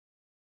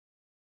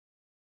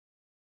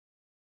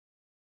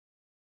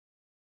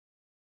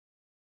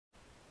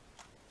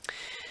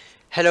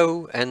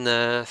Hello,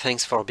 and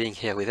thanks for being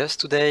here with us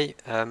today.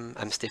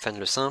 I'm Stephane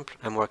Lesimple,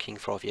 I'm working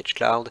for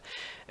VHCloud,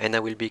 and I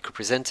will be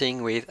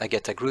co-presenting with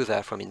Agata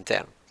Gruza from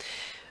Intel.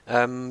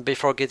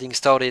 Before getting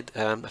started,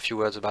 a few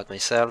words about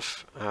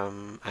myself.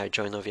 I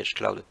joined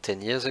VHCloud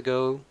 10 years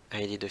ago.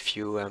 I did a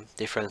few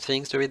different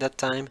things during that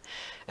time,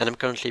 and I'm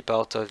currently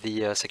part of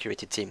the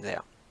security team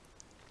there.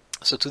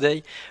 So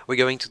today we're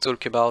going to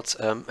talk about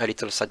a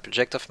little side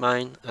project of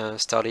mine,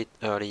 started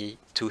early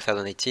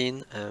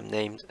 2018,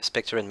 named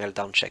Spectre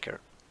Meltdown Checker.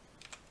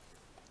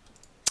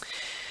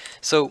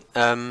 So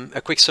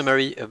a quick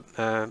summary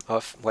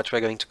of what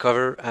we're going to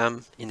cover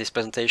in this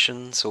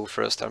presentation. So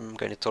first I'm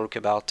going to talk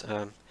about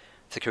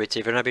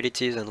security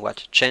vulnerabilities and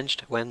what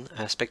changed when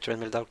Spectre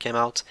and Meltdown came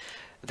out.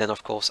 Then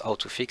of course how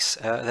to fix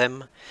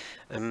them.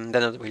 Then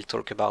I will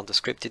talk about the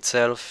script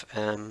itself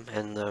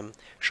and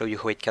show you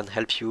how it can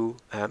help you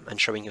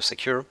ensuring you're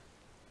secure.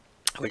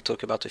 I will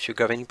talk about a few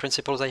governing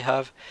principles I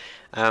have,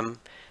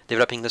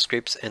 developing the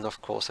scripts, and of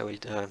course I will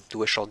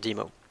do a short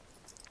demo.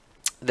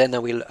 Then I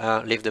will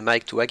leave the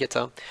mic to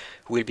Agata,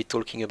 who will be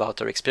talking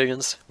about her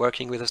experience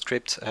working with a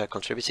script,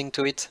 contributing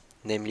to it,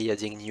 namely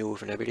adding new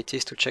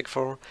vulnerabilities to check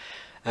for,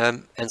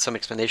 and some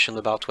explanation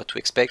about what to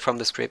expect from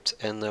the script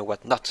and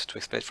what not to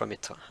expect from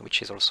it,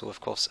 which is also,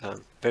 of course,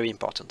 very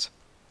important.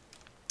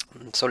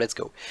 So let's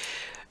go.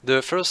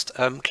 The first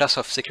class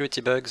of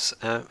security bugs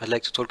I'd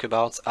like to talk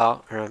about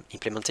are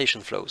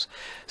implementation flows.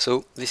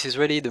 So this is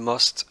really the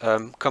most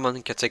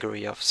common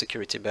category of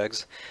security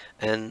bugs,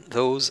 and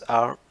those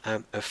are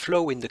a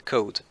flow in the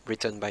code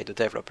written by the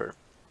developer.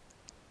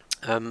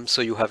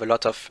 So you have a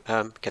lot of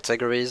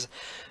categories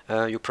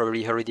you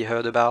probably already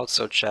heard about,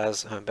 such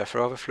as buffer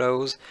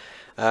overflows,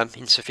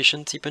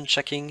 insufficient type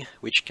checking,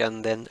 which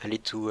can then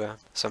lead to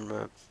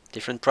some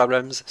different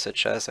problems,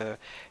 such as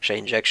shell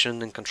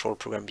injection and control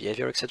program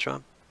behavior,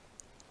 etc.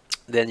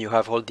 Then you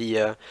have all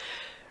the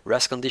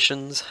RAS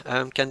conditions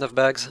kind of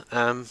bugs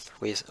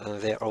with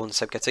their own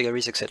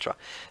subcategories, etc.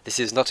 This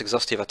is not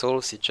exhaustive at all.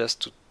 It's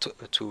just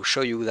to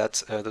show you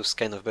that those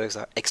kind of bugs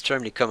are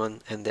extremely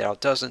common, and there are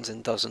dozens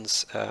and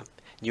dozens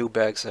new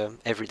bugs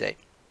every day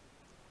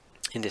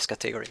in this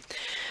category.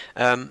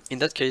 In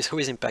that case, who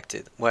is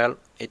impacted? Well,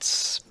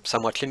 it's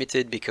somewhat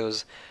limited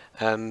because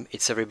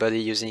it's everybody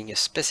using a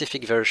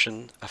specific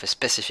version of a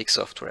specific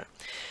software.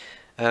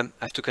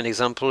 I took an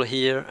example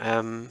here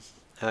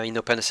in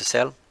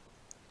OpenSSL,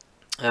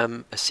 a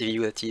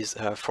CVU that is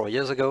 4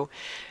 years ago,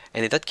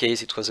 and in that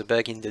case it was a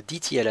bug in the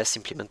DTLS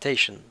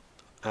implementation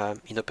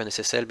in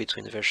OpenSSL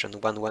between version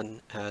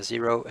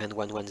 1.1.0 and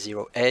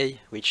 1.1.0a,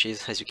 which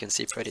is, as you can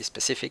see, pretty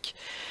specific.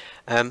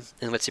 And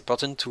what's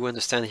important to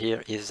understand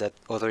here is that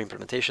other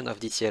implementation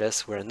of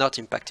DTLS were not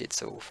impacted.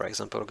 So, for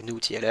example, GNU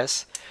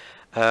TLS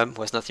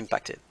was not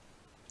impacted.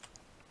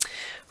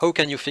 How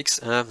can you fix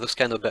those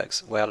kind of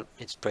bugs? Well,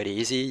 it's pretty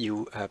easy.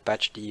 You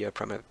patch the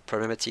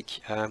problematic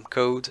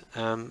code,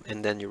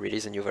 and then you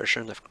release a new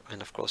version,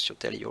 and of course you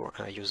tell your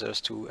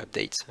users to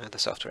update the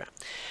software.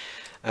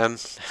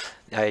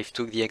 I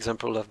took the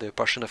example of the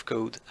portion of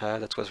code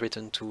that was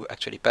written to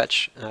actually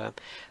patch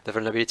the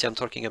vulnerability I'm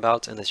talking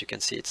about, and as you can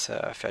see, it's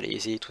fairly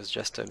easy. It was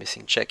just a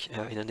missing check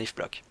in an if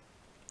block.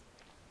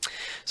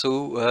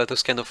 So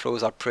those kind of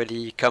flows are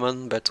pretty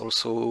common, but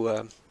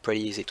also pretty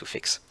easy to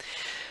fix.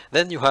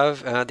 Then you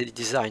have the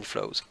design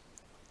flows.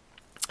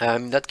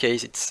 In that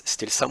case, it's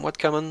still somewhat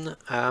common,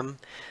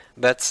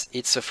 but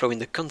it's a flow in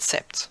the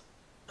concept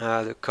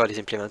the code is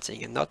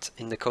implementing and not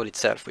in the code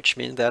itself, which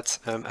means that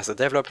as a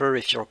developer,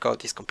 if your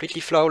code is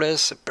completely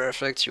flawless,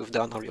 perfect, you've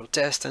done all your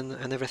tests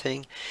and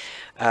everything,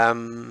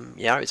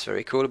 yeah, it's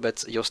very cool,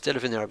 but you're still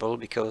vulnerable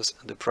because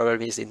the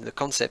problem is in the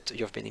concept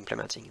you've been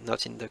implementing,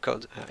 not in the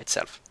code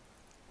itself.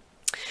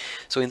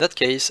 So in that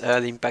case,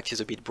 the impact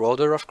is a bit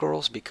broader, of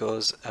course,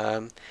 because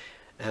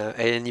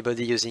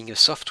anybody using a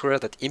software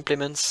that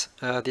implements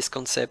this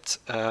concept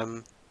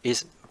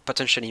is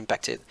potentially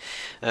impacted.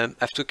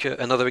 I've took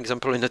another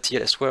example in the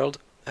TLS world,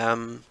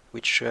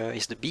 which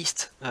is the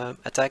Beast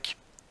attack,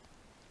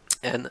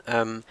 and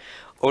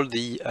all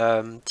the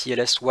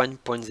TLS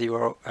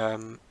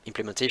 1.0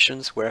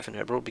 implementations were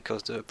vulnerable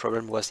because the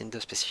problem was in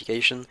the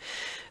specification,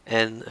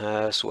 and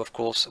so of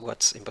course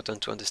what's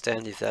important to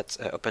understand is that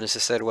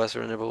OpenSSL was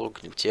vulnerable,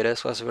 GNU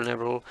TLS was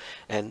vulnerable,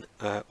 and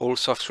all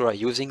software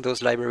using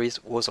those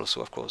libraries was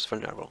also of course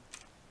vulnerable.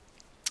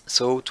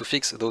 So to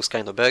fix those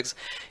kind of bugs,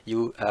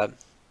 you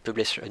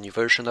publish a new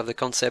version of the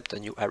concept, a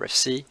new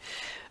RFC.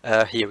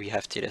 Here we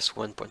have TLS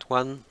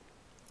 1.1,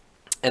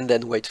 and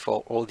then wait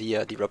for all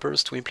the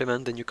developers to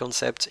implement the new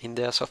concept in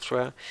their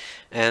software,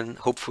 and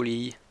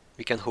hopefully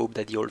we can hope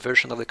that the old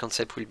version of the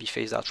concept will be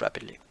phased out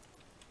rapidly.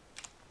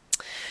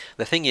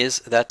 The thing is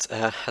that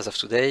as of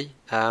today,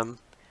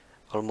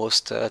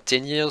 almost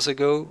 10 years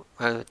ago,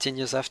 10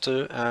 years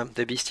after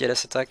the Beast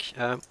TLS attack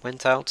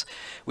went out,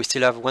 we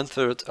still have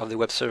 1/3 of the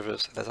web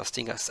servers that are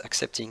still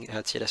accepting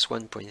TLS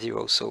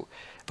 1.0, so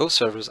those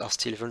servers are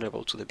still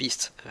vulnerable to the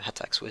Beast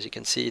attack. So as you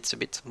can see, it's a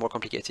bit more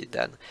complicated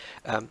than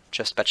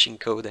just patching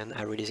code and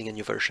releasing a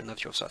new version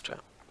of your software.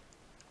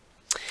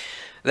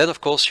 Then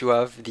of course you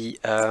have the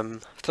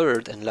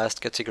third and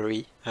last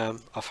category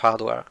of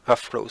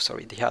flows,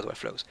 the hardware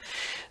flows.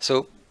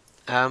 So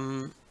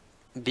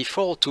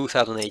before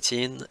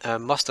 2018,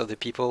 most of the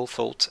people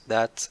thought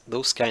that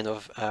those kind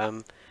of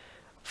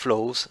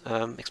flows,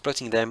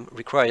 exploiting them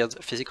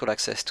required physical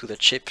access to the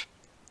chip,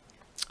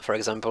 for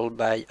example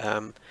by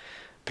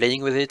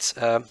playing with it,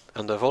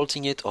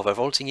 undervolting it,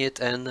 overvolting it,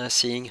 and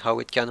seeing how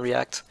it can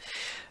react.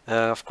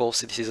 Of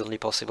course, this is only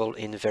possible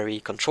in very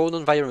controlled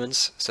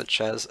environments,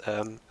 such as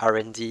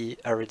R&D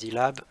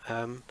lab.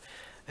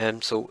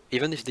 And so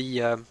even if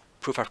the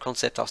proof of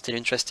concept are still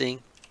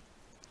interesting,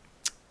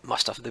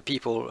 most of the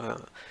people,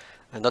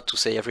 and not to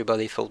say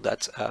everybody, thought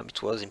that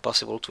it was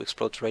impossible to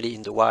exploit really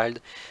in the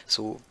wild.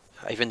 So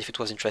even if it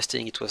was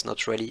interesting, it was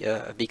not really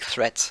a big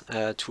threat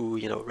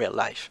to real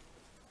life.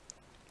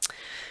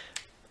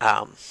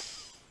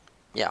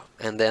 Yeah,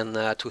 and then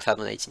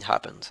 2018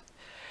 happened,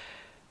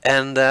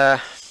 and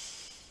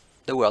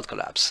the world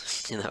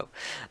collapsed.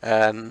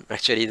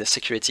 Actually, the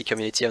security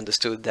community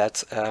understood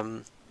that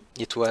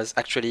it was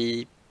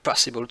actually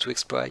possible to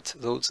exploit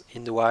those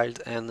in the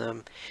wild,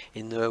 and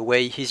in a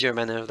way easier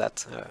manner than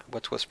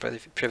what was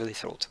previously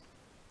thought.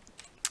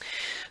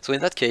 So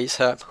in that case,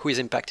 who is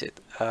impacted?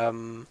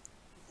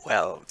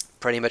 Well,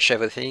 pretty much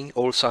everything,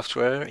 all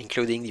software,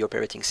 including the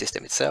operating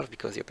system itself,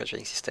 because the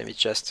operating system is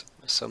just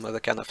some other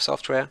kind of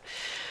software,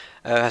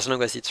 as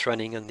long as it's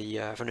running on the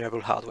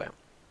vulnerable hardware.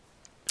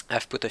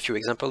 I've put a few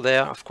examples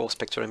there. Of course,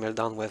 Spectre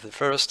Meltdown was the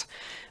first,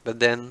 but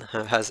then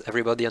as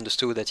everybody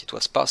understood that it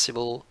was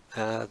possible,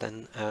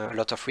 then a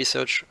lot of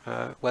research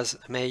was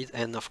made,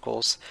 and of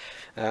course,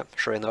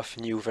 sure enough,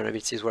 new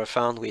vulnerabilities were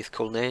found with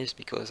cool names,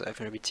 because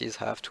vulnerabilities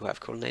have to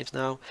have cool names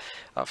now.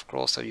 Of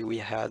course, so we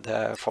had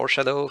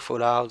Foreshadow,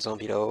 Fallout,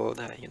 Zombie Load,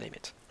 you name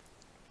it.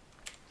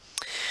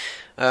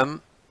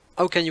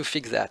 How can you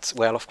fix that?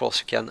 Well, of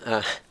course, you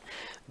can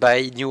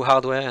buy new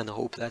hardware and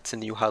hope that the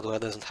new hardware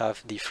doesn't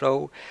have the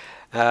flow.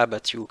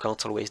 But you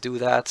can't always do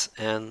that,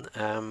 and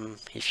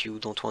if you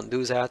don't want to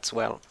do that,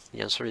 well, the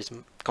answer is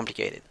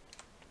complicated.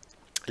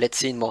 Let's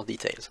see in more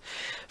details.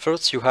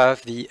 First, you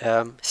have the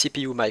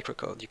CPU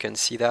microcode. You can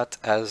see that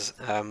as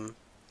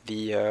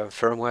the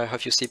firmware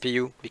of your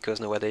CPU, because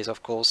nowadays,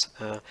 of course,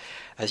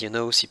 as you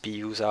know,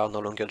 CPUs are no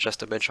longer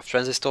just a bunch of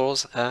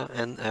transistors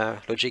and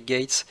logic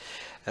gates.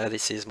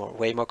 This is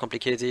way more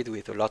complicated,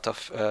 with a lot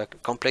of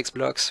complex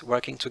blocks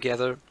working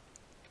together.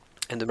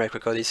 And the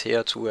microcode is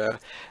here to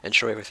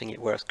ensure everything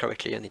works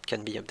correctly and it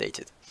can be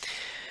updated.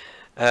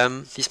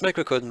 This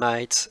microcode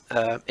might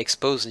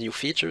expose new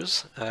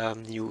features,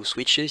 new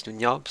switches, new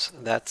knobs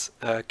that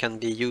can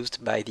be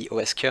used by the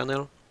OS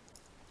kernel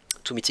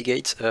to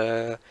mitigate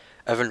a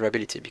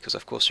vulnerability, because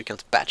of course you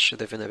can't patch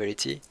the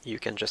vulnerability, you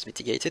can just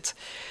mitigate it.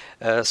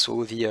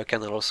 So the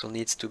kernel also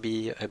needs to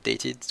be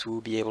updated to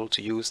be able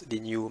to use the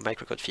new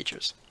microcode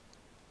features.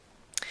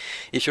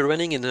 If you're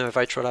running in a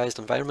virtualized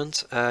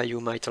environment,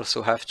 you might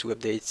also have to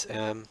update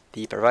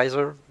the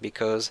hypervisor,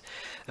 because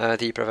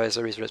the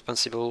hypervisor is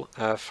responsible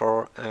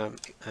for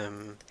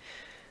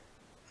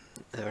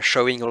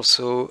showing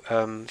also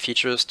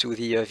features to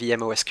the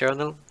VMOS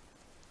kernel,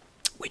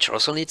 which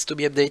also needs to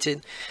be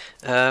updated,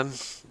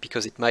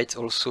 because it might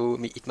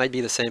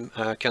be the same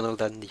kernel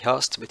than the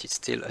host, but it's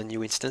still a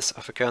new instance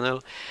of a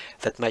kernel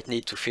that might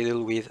need to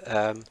fiddle with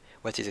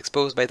what is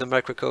exposed by the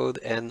microcode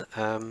and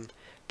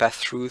pass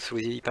through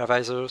the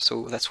hypervisor.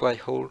 So that's why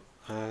all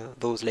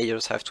those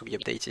layers have to be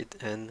updated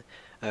and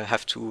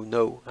have to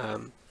know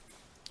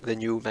the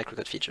new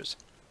microcode features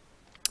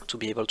to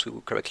be able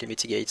to correctly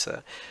mitigate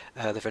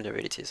the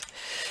vulnerabilities.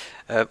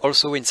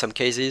 Also, in some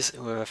cases,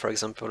 for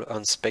example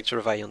on Spectre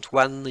Variant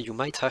 1, you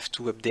might have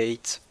to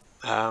update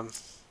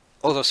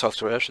other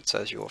software, such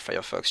as your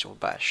Firefox, your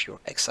Bash, your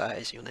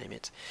Excise, you name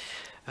it,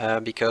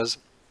 because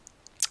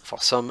for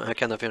some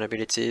kind of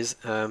vulnerabilities,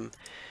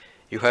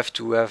 you have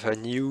to have a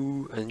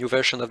new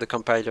version of the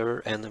compiler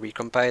and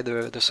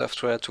recompile the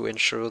software to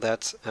ensure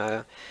that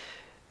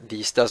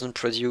this doesn't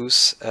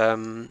produce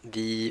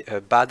the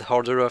bad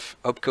order of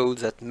opcodes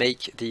that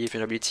make the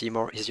vulnerability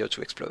more easier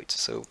to exploit.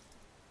 So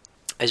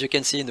as you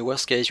can see, in the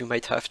worst case, you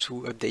might have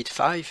to update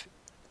 5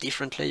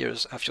 different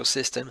layers of your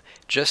system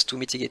just to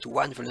mitigate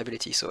one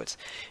vulnerability. So it's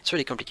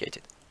really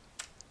complicated.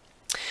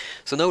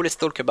 So now let's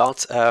talk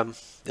about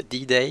the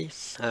D-Day.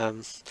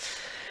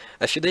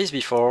 A few days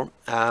before,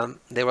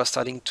 they were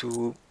starting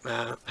to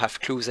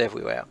have clues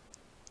everywhere.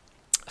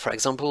 For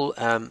example,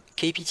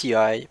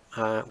 KPTI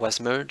was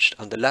merged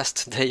on the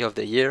last day of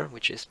the year,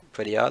 which is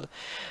pretty odd,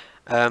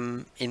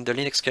 in the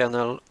Linux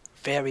kernel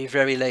very,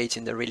 very late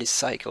in the release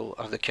cycle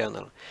of the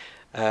kernel.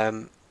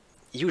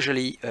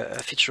 Usually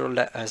a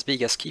feature as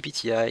big as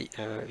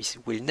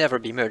KPTI will never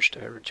be merged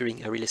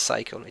during a release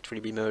cycle. It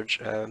will be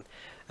merged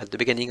at the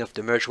beginning of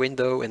the merge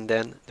window, and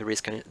then the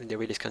release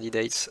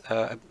candidates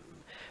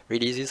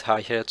releases are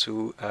here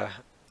to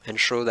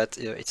ensure that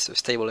it's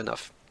stable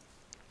enough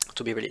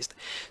to be released.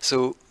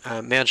 So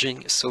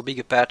merging so big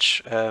a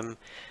patch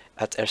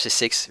at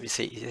RC6, we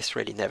say this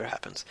really never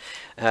happens.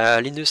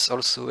 Linus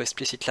also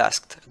explicitly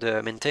asked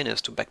the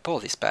maintainers to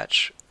backport this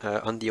patch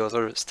on the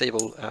other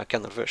stable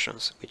kernel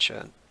versions, which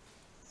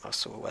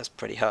also was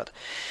pretty hard.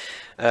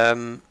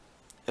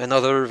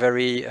 Another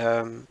very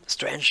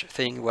strange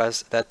thing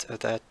was that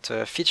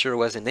that feature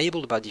was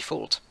enabled by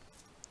default.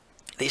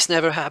 This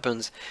never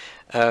happens.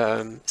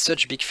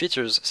 Such big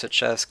features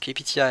such as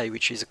KPTI,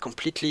 which is a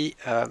completely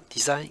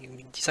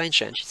design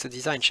change. It's a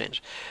design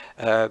change.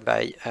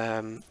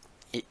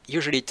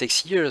 Usually it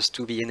takes years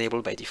to be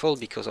enabled by default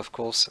because, of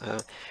course,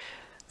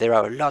 there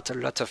are a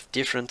lot of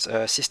different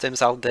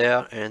systems out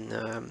there,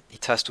 and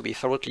it has to be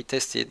thoroughly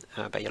tested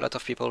by a lot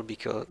of people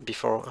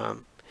before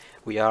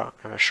we are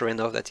sure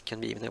enough that it can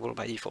be enabled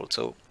by default.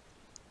 So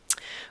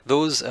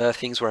those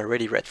things were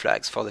really red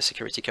flags for the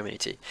security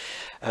community.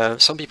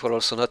 Some people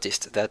also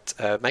noticed that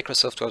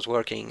Microsoft was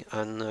working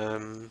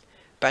on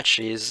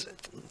patches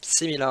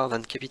similar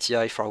than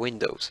KPTI for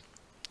Windows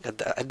at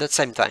that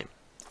same time.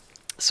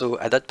 So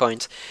at that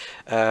point,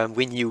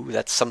 we knew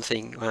that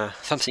something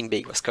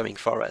big was coming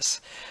for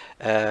us,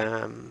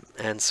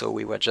 and so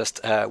we were just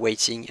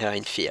waiting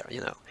in fear,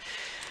 you know.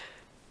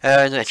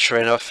 And sure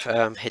enough,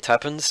 it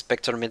happened.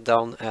 Spectre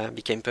Meltdown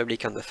became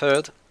public on the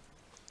 3rd.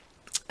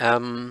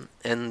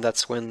 And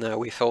that's when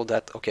we thought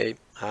that, okay,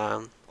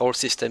 all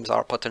systems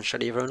are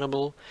potentially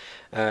vulnerable.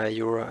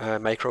 Your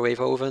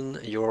microwave oven,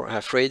 your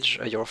fridge,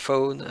 your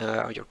phone,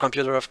 your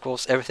computer, of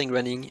course, everything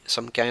running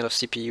some kind of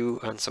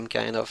CPU and some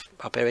kind of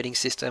operating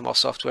system or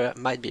software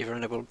might be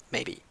vulnerable,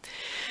 maybe.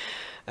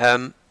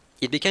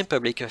 It became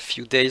public a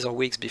few days or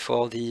weeks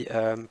before the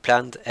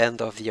planned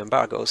end of the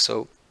embargo,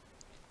 so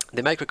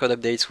the microcode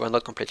updates were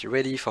not completely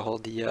ready for all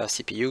the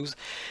CPUs,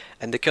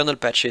 and the kernel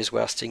patches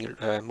were still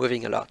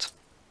moving a lot.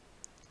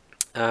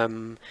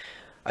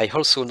 I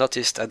also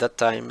noticed at that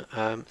time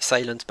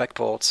silent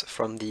backports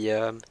from the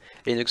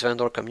Linux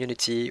vendor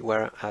community,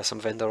 where some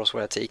vendors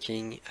were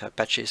taking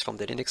patches from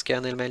the Linux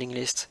kernel mailing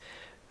list.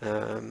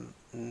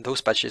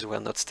 Those patches were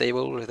not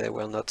stable, they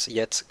were not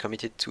yet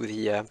committed to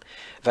the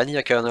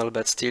vanilla kernel,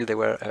 but still they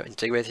were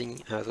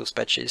integrating those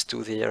patches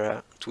to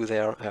their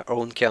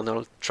own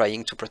kernel,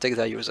 trying to protect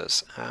their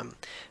users. And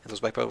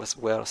those backports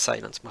were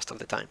silent most of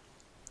the time.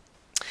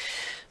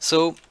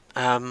 So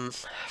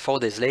 4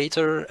 days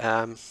later,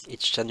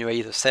 it's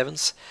January the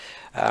 7th,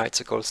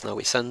 it's of course now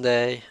is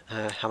Sunday,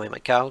 I'm on my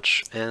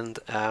couch, and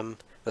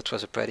that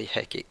was a pretty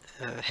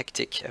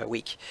hectic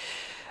week.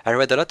 I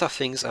read a lot of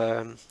things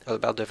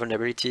about the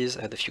vulnerabilities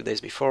a few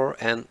days before,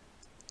 and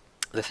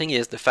the thing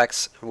is, the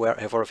facts were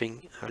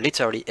evolving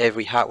literally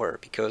every hour,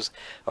 because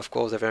of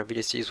course the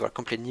vulnerabilities were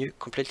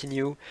completely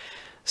new,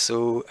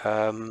 so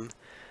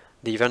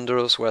the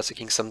vendors were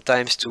taking some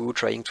time to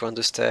trying to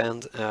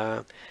understand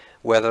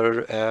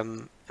whether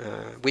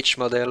which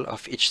model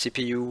of each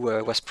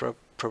CPU was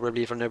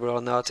probably vulnerable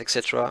or not,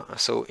 etc.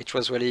 So it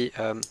was really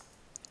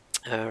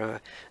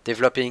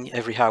developing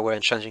every hour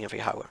and changing every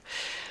hour.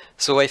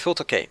 So I thought,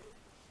 okay,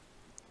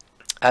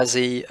 as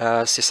a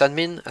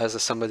sysadmin,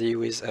 as somebody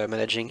who is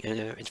managing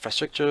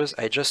infrastructures,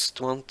 I just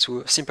want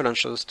simple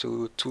answers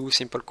to 2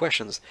 simple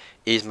questions.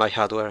 Is my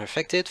hardware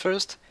affected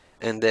first?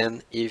 And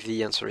then if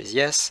the answer is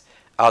yes,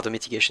 are the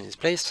mitigations in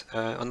place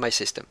on my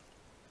system?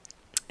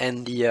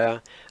 And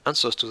the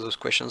answers to those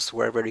questions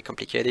were very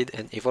complicated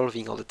and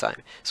evolving all the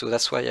time. So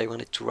that's why I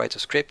wanted to write a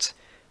script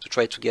to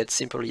try to get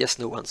simple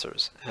yes-no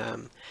answers.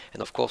 And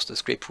of course the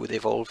script would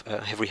evolve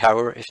every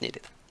hour if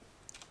needed.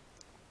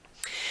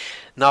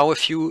 Now a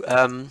few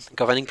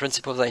governing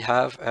principles I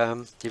have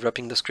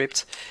developing the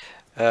script.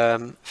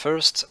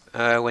 First,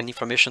 when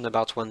information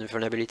about one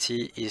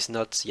vulnerability is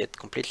not yet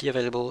completely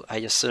available, I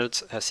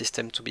assert a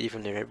system to be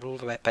vulnerable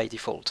by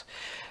default.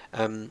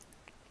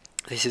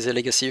 This is a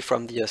legacy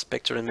from the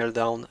Spectre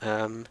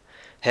Meltdown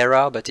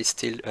era, but it's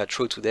still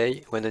true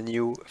today. When a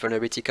new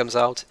vulnerability comes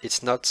out,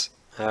 it's not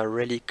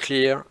really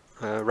clear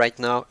right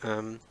now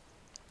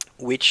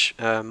which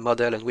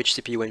model and which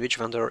CPU and which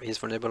vendor is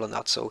vulnerable or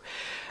not. So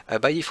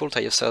by default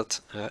I assert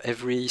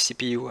every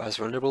CPU as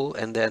vulnerable,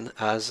 and then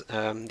as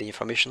the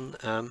information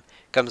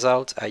comes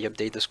out, I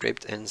update the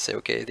script and say,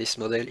 okay, this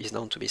model is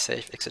known to be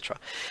safe, etc.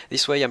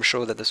 This way I'm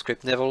sure that the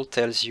script never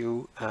tells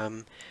you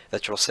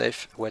that you're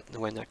safe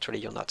when actually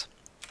you're not.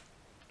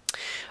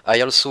 I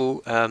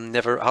also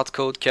never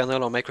hardcode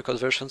kernel or microcode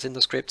versions in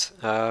the script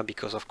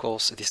because of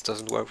course this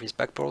doesn't work with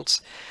backports.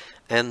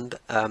 And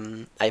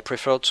I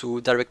prefer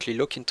to directly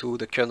look into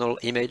the kernel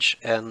image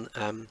and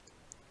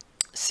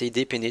see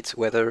deep in it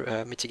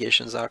whether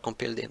mitigations are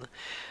compiled in.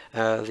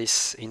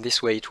 In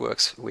this way it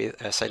works with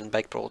silent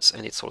backports,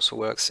 and it also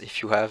works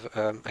if you have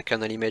a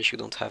kernel image you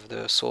don't have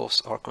the source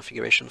or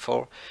configuration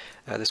for.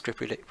 The script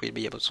will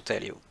be able to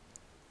tell you.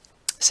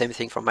 Same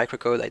thing for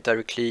microcode. I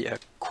directly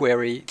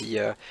query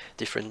the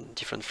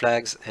different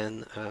flags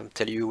and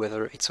tell you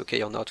whether it's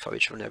okay or not for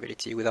each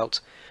vulnerability without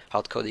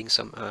hardcoding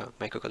some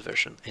microcode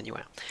version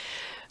anywhere.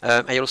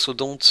 I also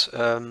don't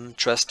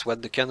trust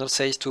what the kernel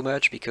says too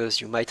much,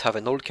 because you might have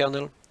an old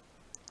kernel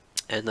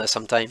And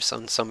sometimes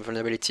on some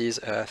vulnerabilities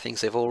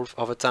things evolve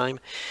over time,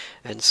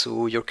 and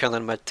so your kernel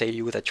might tell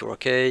you that you're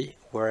okay,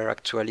 where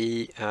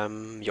actually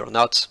you're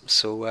not,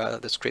 so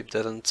the script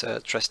doesn't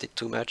trust it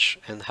too much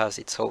and has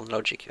its own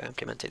logic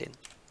implemented in.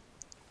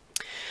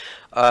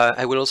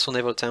 I will also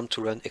never attempt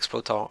to run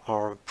exploit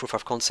or proof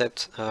of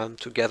concept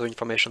to gather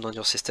information on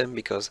your system,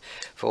 because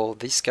for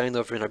this kind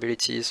of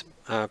vulnerabilities,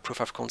 proof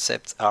of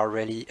concepts are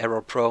really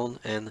error prone,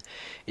 and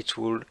it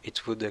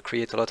would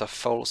create a lot of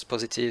false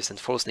positives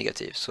and false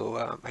negatives. So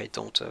I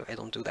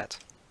don't do that.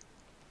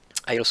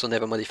 I also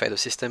never modify the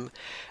system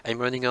I'm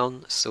running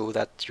on, so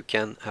that you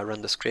can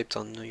run the script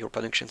on your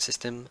production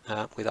system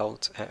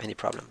without any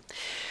problem.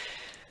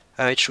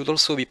 It should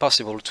also be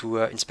possible to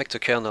inspect a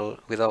kernel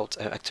without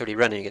actually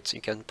running it.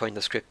 You can point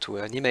the script to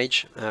an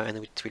image and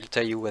it will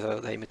tell you whether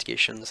the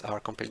mitigations are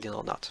compiled in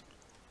or not.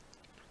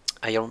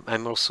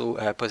 I'm also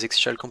POSIX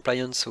shell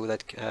compliant, so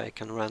that I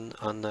can run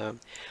on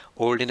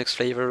all Linux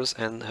flavors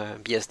and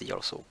BSD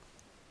also.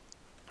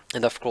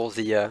 And of course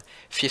the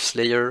fifth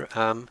layer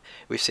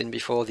we've seen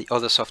before, the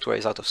other software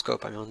is out of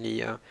scope. I'm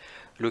only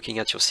looking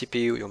at your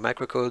CPU, your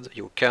microcode,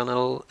 your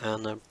kernel,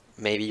 and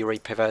maybe your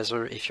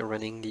hypervisor if you're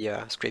running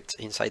the script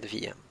inside the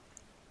VM.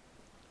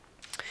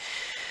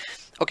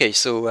 Okay,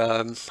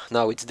 so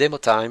now it's demo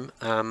time.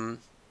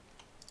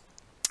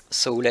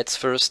 So let's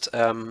first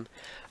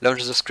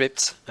launch the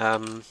script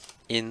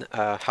in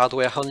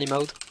hardware only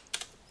mode.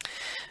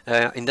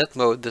 In that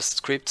mode, the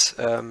script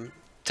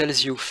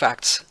tells you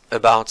facts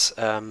about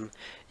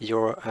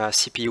your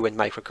CPU and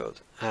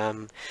microcode.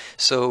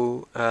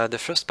 So the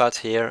first part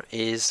here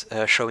is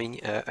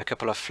showing a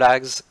couple of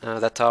flags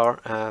that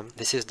are,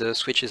 this is the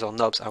switches or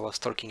knobs I was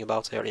talking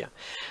about earlier.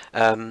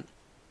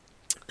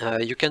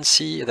 You can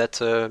see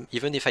that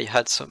even if I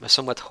had a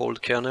somewhat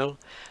old kernel,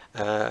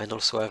 and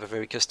also have a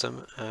very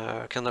custom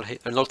kernel,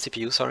 an old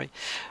CPU, sorry,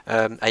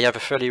 I have a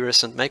fairly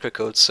recent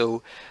microcode,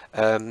 so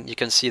you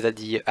can see that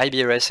the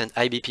IBRS and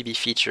IBPB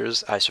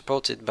features are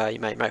supported by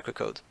my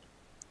microcode.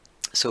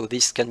 So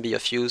this can be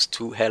of use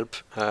to help,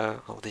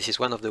 or this is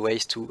one of the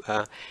ways to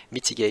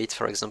mitigate,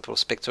 for example,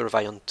 Spectre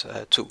variant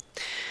 2.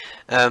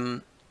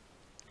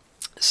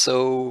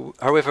 So,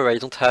 however, I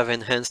don't have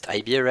enhanced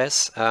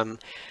IBRS.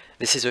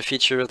 This is a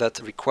feature that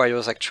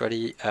requires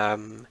actually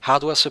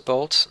hardware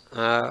support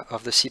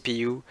of the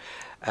CPU.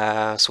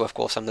 So of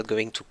course I'm not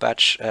going to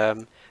patch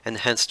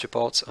enhanced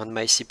support on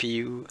my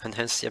CPU,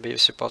 enhanced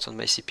IBRS support on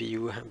my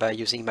CPU by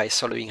using my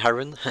soloing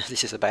iron.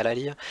 This is a bad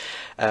idea.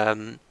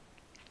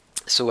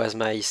 So as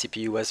my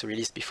CPU was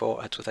released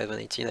before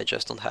 2018, I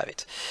just don't have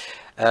it.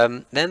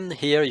 Then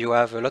here you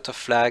have a lot of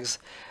flags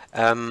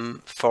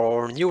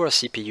for newer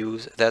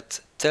CPUs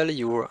that tell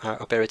your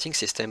operating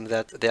system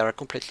that they are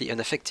completely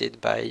unaffected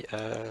by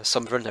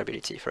some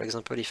vulnerability. For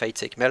example, if I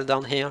take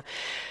Meltdown here,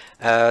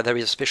 there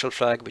is a special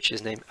flag which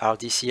is named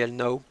RDCL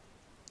no,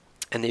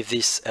 and if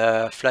this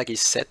flag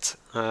is set,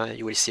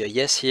 you will see a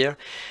yes here,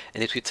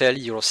 and it will tell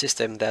your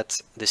system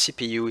that the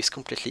CPU is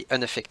completely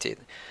unaffected.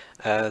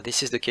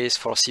 This is the case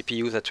for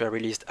CPUs that were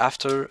released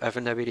after a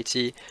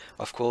vulnerability.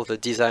 Of course, the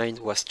design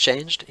was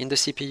changed in the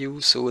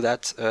CPU so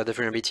that the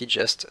vulnerability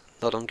just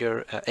no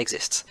longer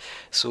exists.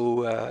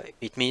 So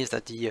it means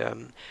that the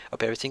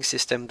operating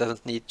system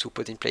doesn't need to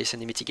put in place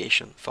any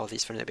mitigation for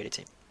this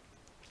vulnerability.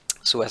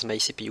 So as my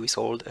CPU is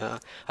old,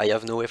 I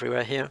have no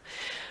everywhere here.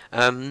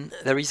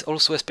 There is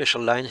also a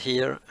special line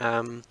here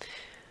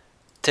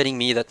telling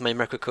me that my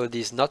microcode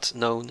is not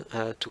known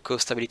to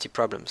cause stability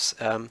problems.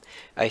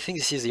 I think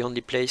this is the only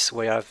place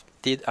where I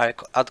did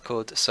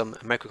hardcode some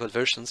microcode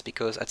versions,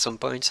 because at some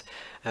point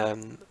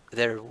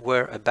there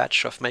were a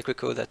batch of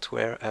microcode that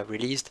were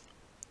released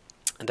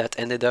that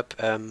ended up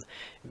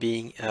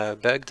being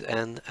bugged,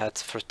 and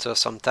after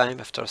some time,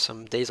 after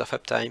some days of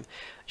uptime,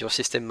 your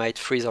system might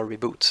freeze or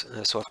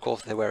reboot. So of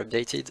course they were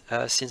updated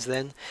since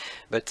then,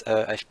 but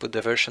I've put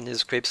the version in the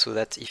script so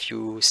that if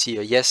you see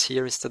a yes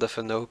here instead of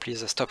a no,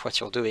 please stop what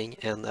you're doing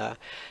and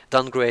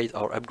downgrade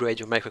or upgrade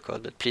your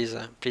microcode, but please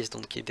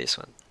don't keep this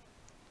one.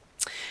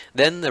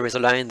 Then there is a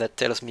line that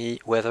tells me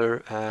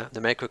whether the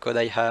microcode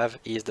I have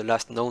is the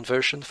last known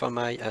version for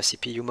my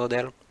CPU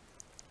model,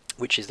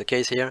 which is the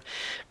case here.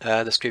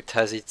 The script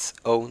has its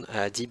own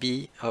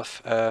DB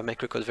of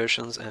microcode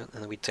versions, and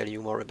we'll tell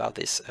you more about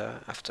this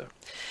after.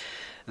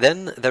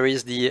 Then there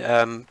is the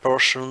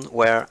portion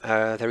where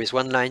there is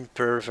one line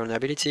per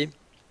vulnerability,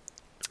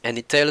 and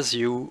it tells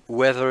you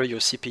whether your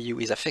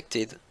CPU is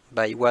affected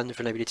by one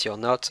vulnerability or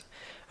not,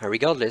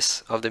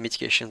 regardless of the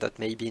mitigation that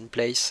may be in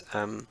place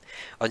on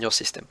your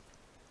system.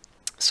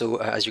 So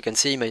as you can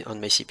see on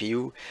my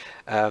CPU,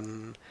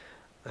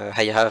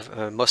 I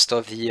have most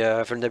of the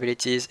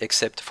vulnerabilities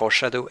except for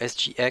Shadow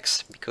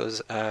SGX,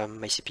 because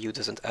my CPU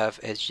doesn't have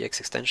SGX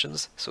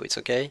extensions, so it's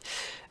okay,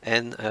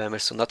 and I'm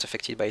also not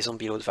affected by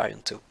zombie load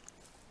variant 2.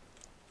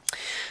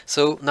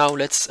 So now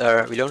let's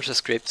relaunch the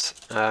script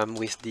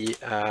with the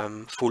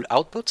full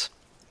output.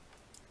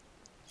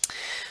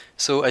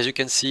 So as you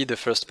can see, the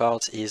first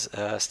part is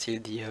still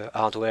the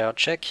hardware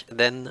check.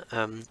 Then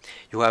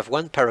you have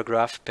one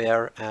paragraph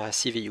per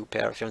CVU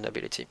per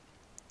vulnerability.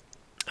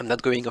 I'm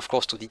not going, of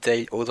course, to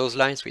detail all those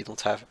lines. We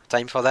don't have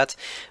time for that.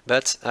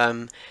 But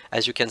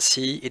as you can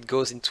see, it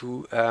goes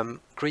into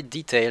great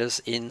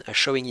details in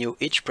showing you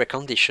each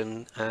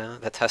precondition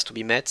that has to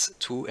be met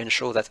to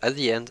ensure that at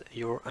the end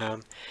your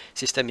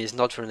system is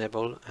not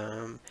vulnerable,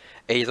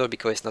 either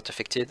because it's not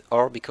affected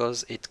or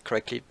because it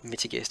correctly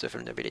mitigates the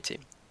vulnerability.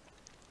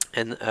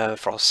 And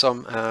for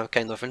some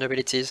kind of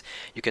vulnerabilities,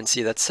 you can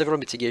see that several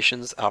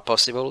mitigations are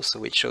possible,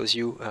 so it shows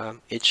you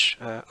each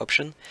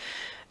option.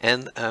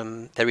 And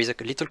there is a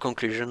little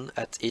conclusion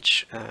at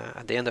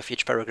the end of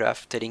each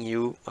paragraph telling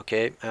you,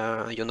 okay,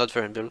 you're not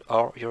vulnerable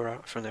or you're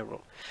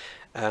vulnerable.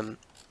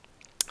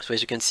 So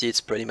as you can see, it's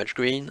pretty much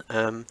green.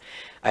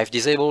 I've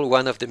disabled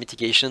one of the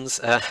mitigations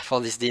for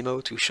this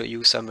demo to show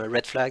you some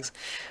red flags.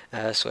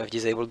 So I've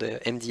disabled the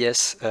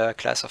MDS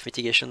class of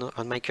mitigation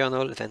on my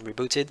kernel, then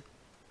rebooted.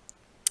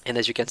 And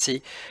as you can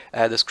see,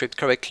 the script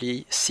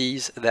correctly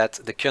sees that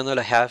the kernel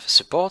I have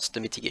supports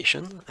the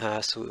mitigation,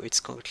 so it's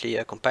correctly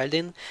compiled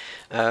in.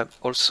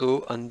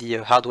 Also on the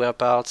hardware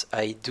part,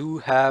 I do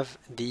have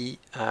the,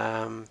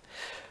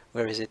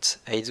 where is it?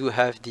 I do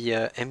have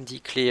the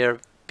MD clear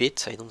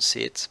bit. I don't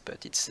see it,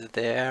 but it's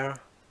there.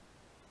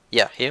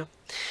 Yeah, here.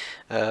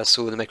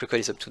 So the microcode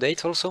is up to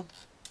date also.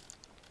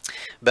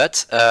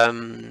 But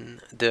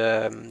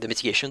the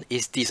mitigation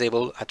is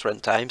disabled at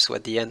runtime, so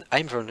at the end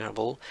I'm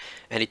vulnerable,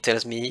 and it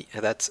tells me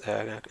that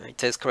it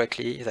tells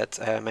correctly that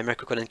my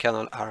microcode and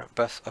kernel are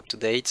both up to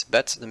date,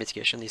 but the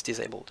mitigation is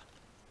disabled.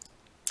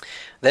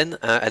 Then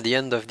at the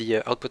end of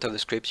the output of the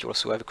script, you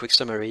also have a quick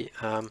summary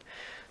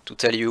to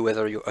tell you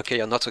whether you're okay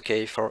or not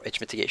okay for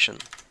each mitigation.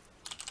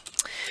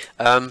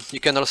 You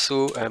can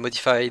also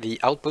modify the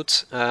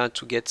output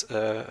to get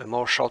a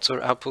more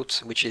shorter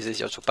output, which is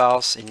easier to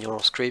parse in your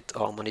script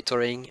or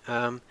monitoring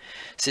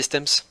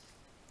systems.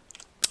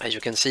 As you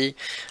can see,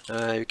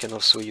 you can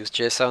also use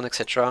JSON,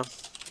 etc.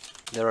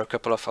 There are a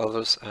couple of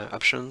other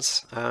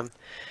options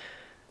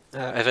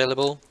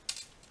available.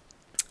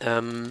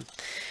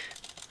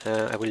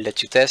 I will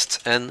let you test,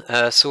 and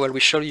so I will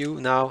show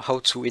you now how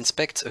to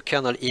inspect a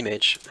kernel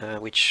image,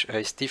 which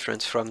is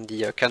different from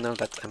the kernel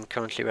that I'm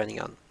currently running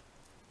on.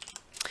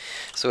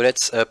 So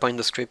let's point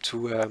the script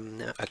to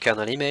a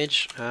kernel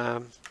image.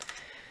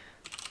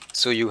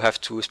 So you have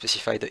to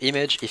specify the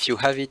image. If you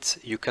have it,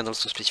 you can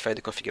also specify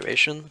the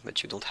configuration,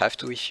 but you don't have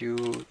to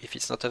if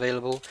it's not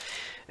available.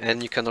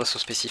 And you can also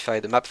specify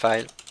the map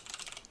file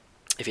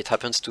if it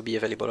happens to be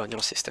available on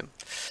your system.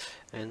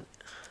 And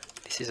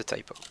this is a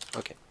typo.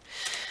 Okay.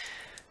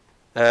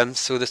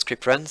 So the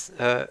script runs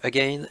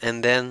again,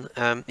 and then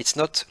it's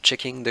not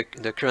checking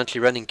the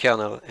currently running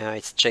kernel.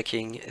 It's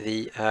checking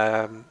the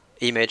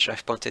image.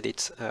 I've pointed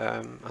it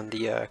on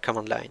the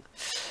command line.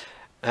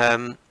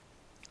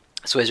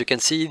 So as you can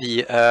see,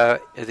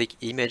 the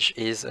image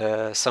is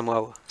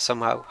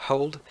somehow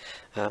old.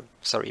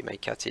 Sorry, my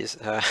cat is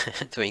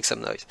doing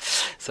some noise.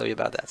 Sorry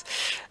about that.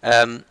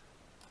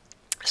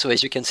 So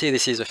as you can see,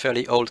 this is a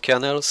fairly old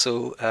kernel.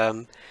 So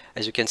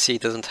as you can see,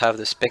 it doesn't have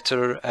the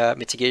Spectre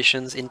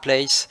mitigations in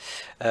place,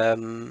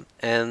 and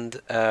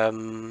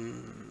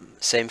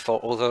same for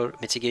other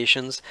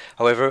mitigations.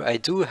 However, I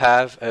do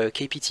have a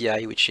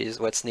KPTI, which is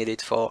what's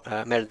needed for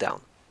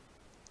Meltdown.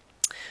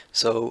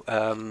 So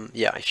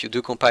yeah, if you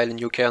do compile a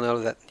new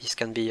kernel, this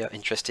can be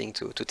interesting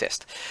to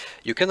test.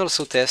 You can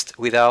also test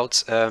without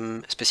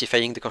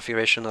specifying the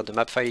configuration of the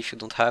map file if you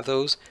don't have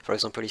those. For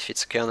example, if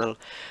it's a kernel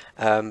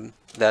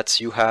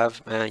that you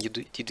have and you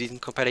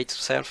didn't compile it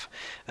yourself,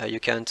 you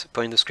can't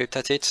point the script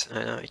at it.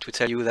 It will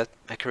tell you that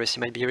accuracy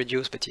might be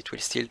reduced, but it will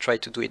still try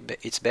to do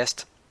its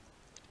best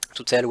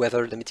to tell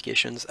whether the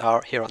mitigations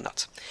are here or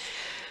not.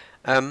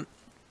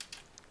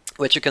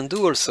 What you can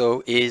do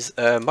also is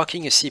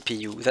mocking a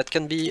CPU. That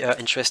can be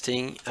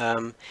interesting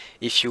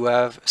if you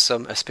have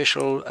a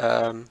special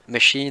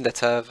machine that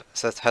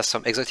has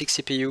some exotic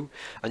CPU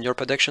on your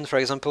production, for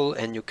example,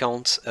 and you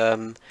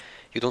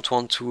don't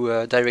want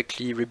to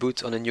directly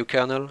reboot on a new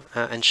kernel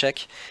and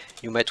check.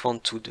 You might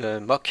want to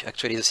mock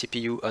actually the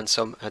CPU on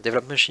some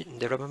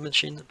development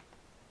machine.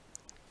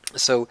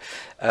 So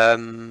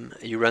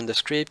you run the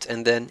script,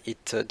 and then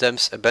it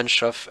dumps a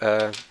bunch of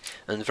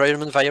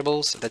environment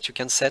variables that you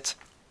can set.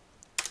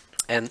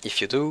 And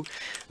if you do,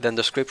 then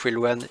the script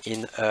will run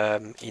in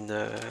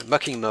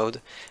mocking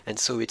mode, and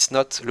so it's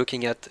not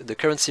looking at the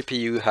current CPU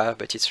you have,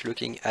 but it's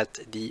looking at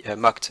the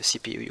mocked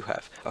CPU you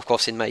have. Of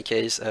course, in my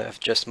case, I've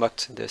just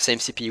mocked the same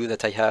CPU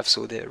that I have,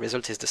 so the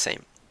result is the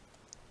same.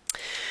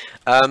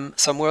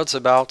 Some words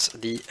about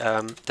the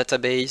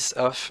database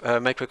of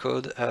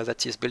microcode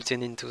that is built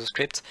into the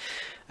script.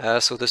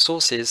 So the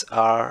sources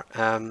are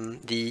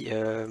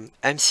the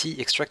MC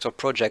extractor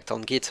project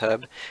on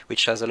GitHub,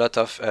 which has a lot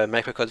of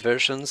microcode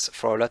versions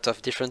for a lot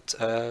of different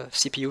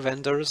CPU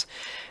vendors,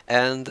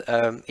 and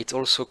it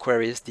also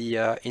queries the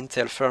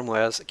Intel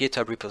firmware's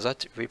GitHub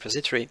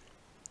repository,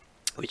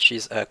 which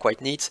is quite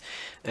neat,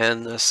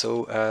 and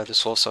so the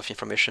source of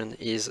information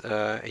is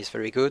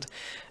very good,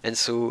 and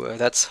so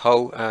that's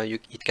how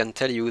it can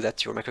tell you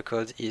that your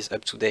microcode is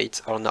up to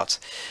date or not.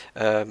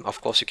 Of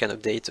course, you can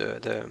update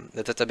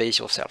the database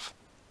yourself.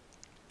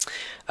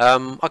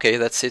 Okay,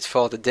 that's it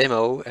for the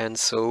demo. And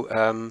so,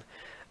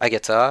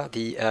 Agata,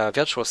 the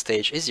virtual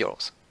stage is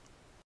yours.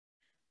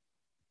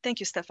 Thank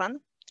you, Stephane.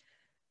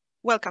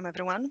 Welcome,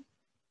 everyone.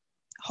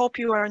 Hope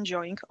you are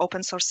enjoying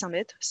Open Source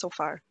Summit so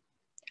far.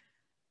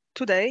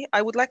 Today,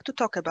 I would like to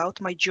talk about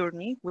my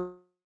journey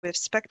with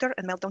Spectre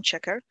and Meltdown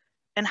Checker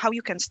and how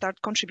you can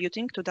start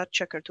contributing to that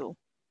checker tool.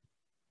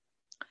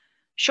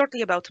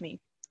 Shortly about me.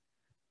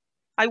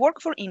 I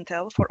work for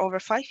Intel for over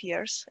 5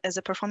 years as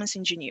a performance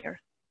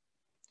engineer.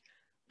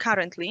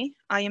 Currently,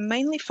 I am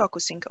mainly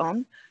focusing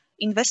on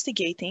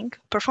investigating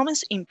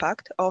performance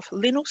impact of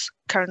Linux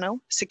kernel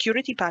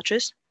security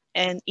patches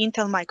and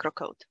Intel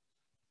microcode.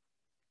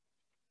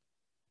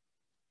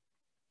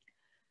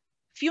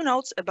 Few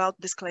notes about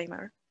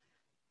disclaimer.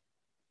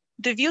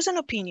 The views and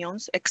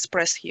opinions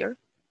expressed here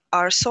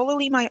are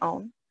solely my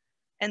own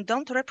and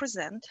don't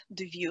represent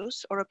the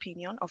views or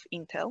opinion of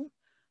Intel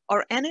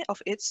or any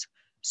of its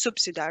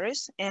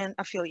subsidiaries and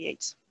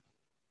affiliates.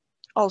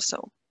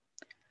 Also,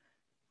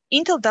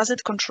 Intel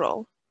doesn't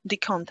control the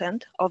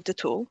content of the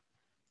tool,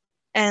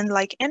 and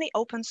like any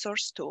open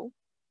source tool,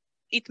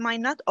 it might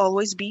not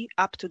always be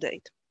up to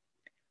date.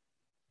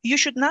 You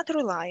should not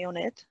rely on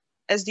it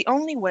as the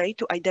only way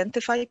to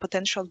identify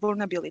potential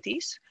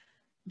vulnerabilities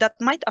that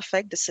might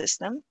affect the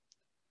system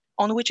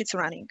on which it's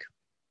running.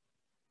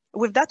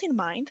 With that in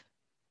mind,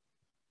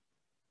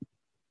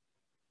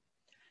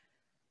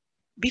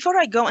 before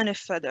I go any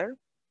further,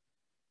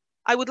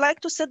 I would like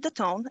to set the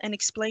tone and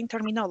explain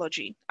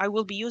terminology I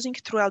will be using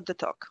throughout the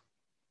talk.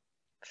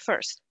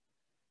 First,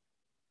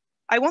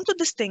 I want to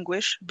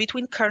distinguish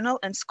between kernel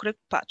and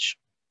script patch.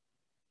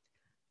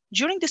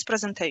 During this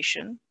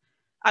presentation,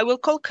 I will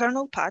call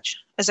kernel patch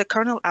as a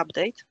kernel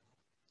update,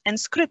 and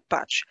script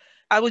patch,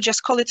 I will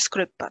just call it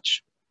script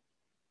patch.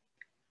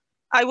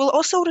 I will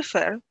also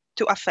refer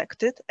to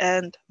affected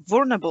and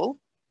vulnerable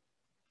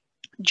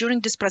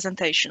during this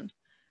presentation.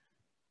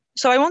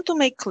 So I want to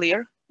make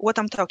clear what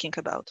I'm talking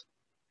about.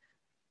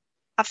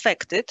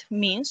 Affected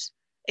means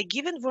a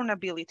given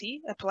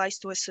vulnerability applies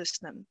to a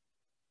system.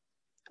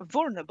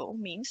 Vulnerable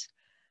means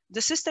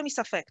the system is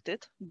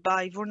affected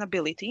by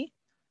vulnerability,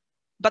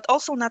 but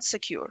also not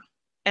secure,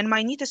 and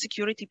might need a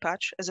security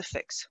patch as a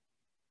fix.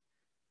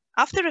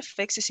 After a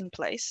fix is in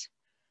place,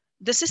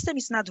 the system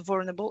is not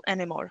vulnerable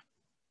anymore.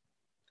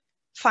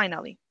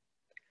 Finally,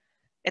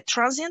 a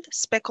transient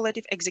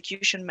speculative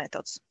execution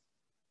methods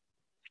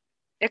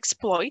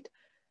exploit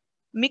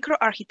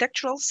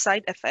microarchitectural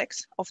side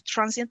effects of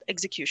transient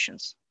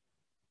executions.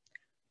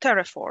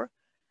 Therefore,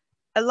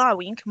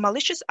 allowing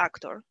malicious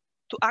actor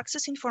to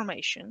access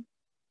information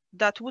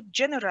that would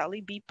generally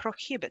be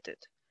prohibited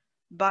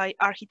by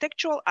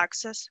architectural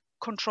access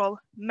control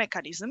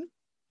mechanism.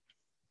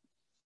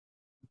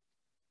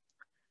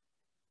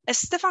 As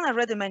Stephane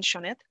already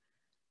mentioned it,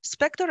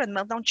 Spectre and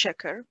Meltdown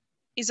Checker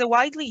is a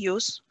widely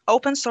used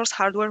open source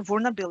hardware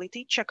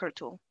vulnerability checker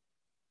tool.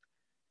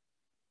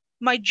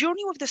 My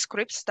journey with the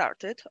script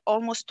started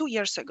almost 2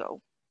 years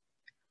ago.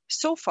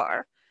 So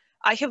far,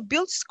 I have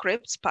built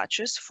scripts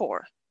patches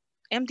for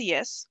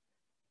MDS,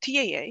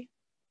 TAA,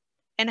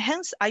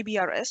 Enhanced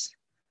IBRS,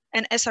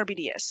 and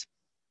SRBDS.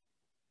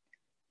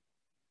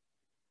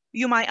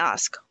 You might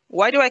ask,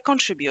 why do I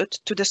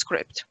contribute to the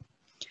script?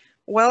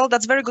 Well,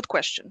 that's a very good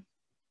question.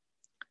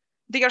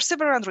 There are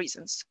several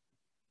reasons.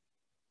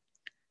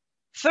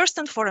 First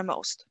and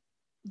foremost,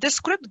 the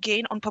script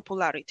gained on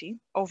popularity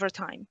over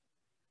time.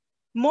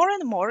 More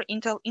and more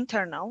Intel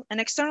internal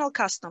and external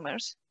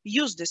customers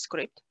use this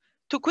script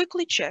to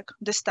quickly check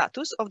the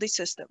status of the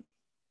system.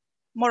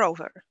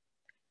 Moreover,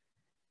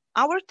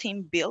 our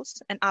team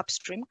builds and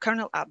upstream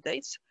kernel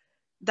updates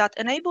that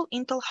enable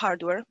Intel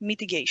hardware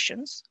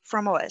mitigations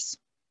from OS.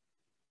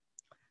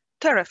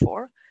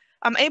 Therefore,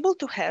 I'm able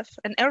to have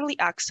an early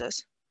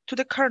access to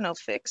the kernel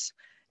fix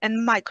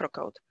and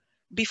microcode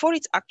before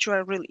its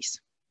actual release.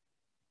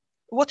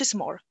 What is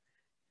more,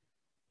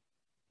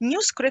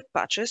 new script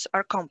patches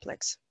are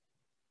complex.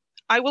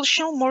 I will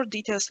show more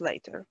details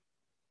later.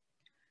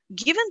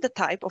 Given the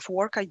type of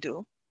work I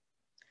do,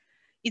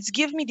 it's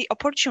given me the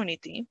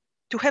opportunity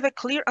to have a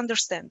clear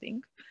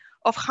understanding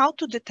of how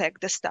to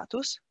detect the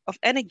status of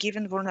any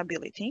given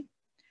vulnerability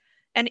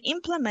and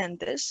implement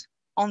this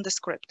on the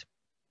script.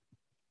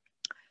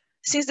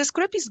 Since the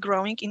script is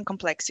growing in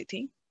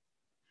complexity,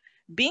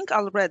 being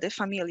already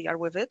familiar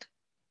with it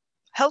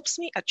helps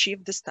me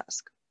achieve this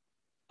task.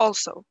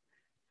 Also,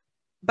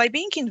 by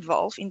being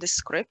involved in the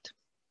script,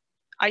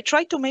 I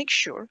try to make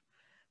sure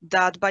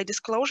that by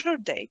disclosure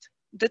date,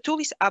 the tool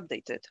is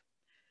updated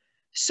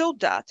so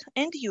that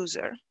end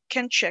user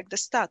can check the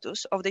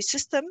status of the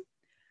system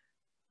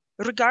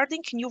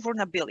regarding new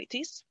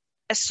vulnerabilities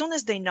as soon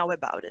as they know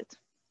about it.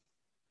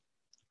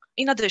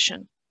 In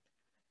addition,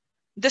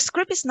 the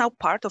script is now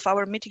part of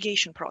our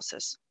mitigation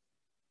process.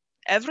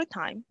 Every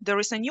time there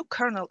is a new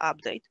kernel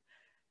update,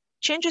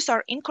 changes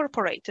are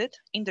incorporated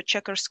in the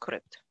checker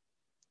script.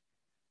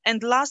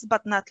 And last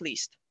but not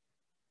least,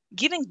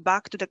 giving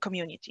back to the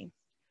community,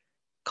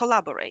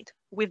 collaborate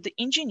with the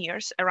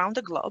engineers around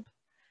the globe,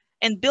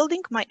 and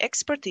building my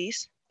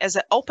expertise as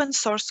an open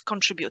source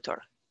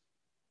contributor.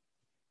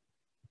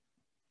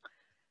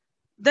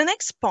 The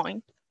next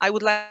point I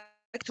would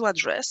like to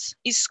address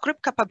is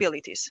script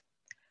capabilities.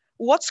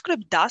 What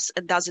script does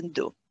and doesn't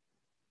do.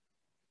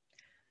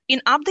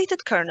 In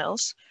updated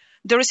kernels,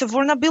 there is a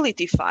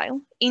vulnerability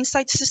file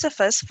inside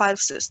sysfs file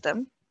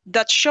system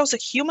that shows a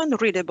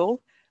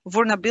human-readable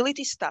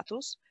vulnerability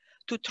status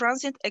to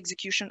transient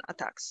execution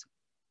attacks.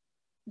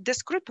 The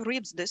script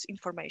reads this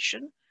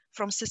information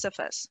from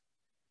sysfs.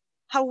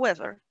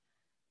 However,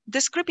 the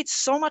script is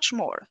so much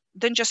more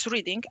than just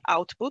reading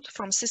output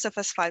from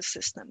sysfs file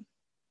system.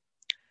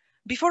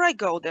 Before I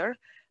go there,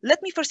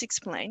 let me first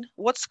explain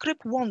what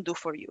script won't do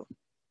for you.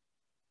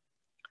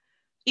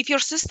 If your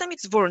system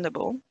is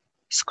vulnerable,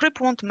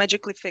 script won't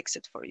magically fix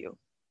it for you.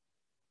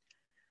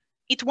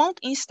 It won't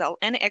install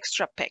any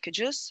extra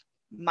packages,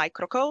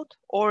 microcode,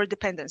 or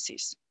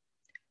dependencies.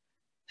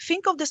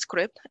 Think of the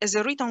script as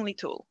a read-only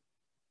tool.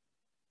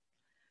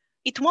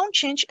 It won't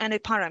change any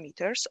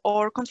parameters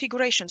or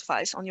configuration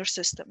files on your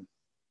system.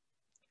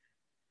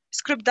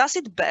 Script does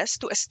its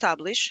best to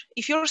establish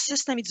if your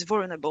system is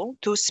vulnerable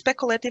to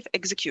speculative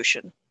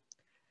execution,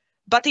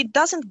 but it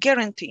doesn't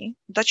guarantee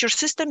that your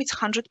system is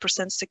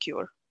 100%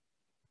 secure.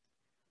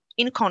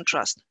 In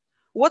contrast,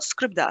 what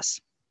script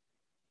does?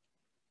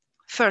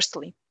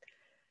 Firstly,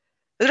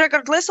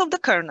 regardless of the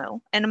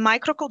kernel and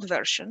microcode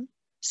version,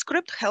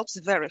 script helps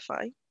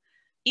verify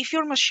if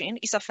your machine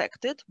is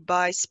affected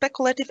by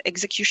speculative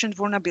execution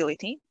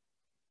vulnerability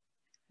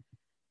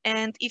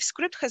and if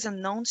script has a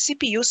known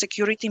CPU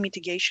security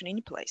mitigation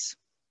in place.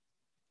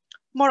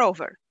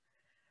 Moreover,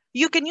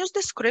 you can use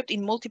the script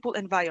in multiple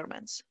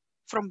environments,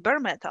 from bare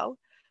metal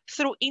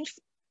through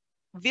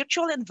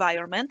virtual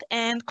environment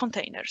and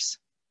containers.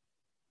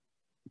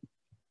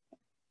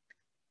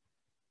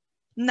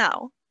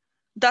 Now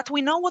that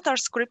we know what are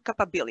script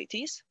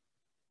capabilities,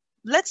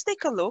 let's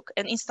take a look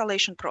at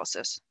installation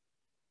process.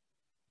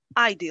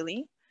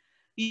 Ideally,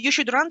 you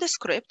should run the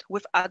script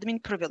with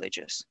admin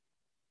privileges.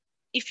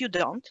 If you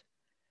don't,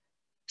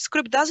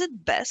 script does its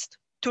best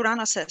to run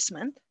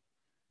assessment,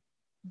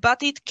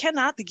 but it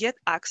cannot get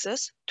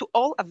access to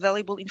all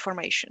available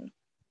information.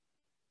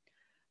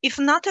 If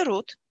not a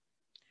root,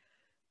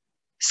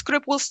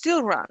 script will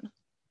still run,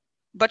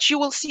 but you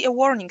will see a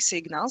warning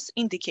signals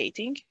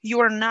indicating you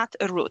are not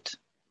a root.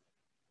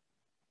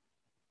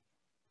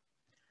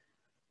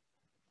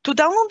 To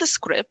download the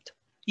script,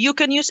 you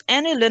can use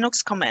any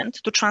Linux command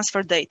to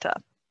transfer data.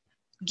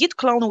 Git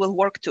clone will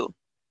work too.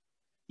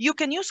 You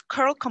can use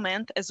curl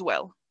command as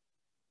well,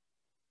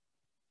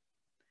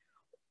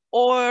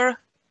 or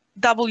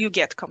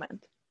wget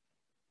command.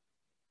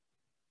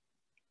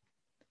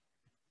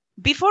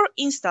 Before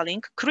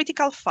installing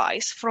critical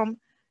files from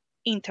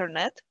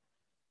internet,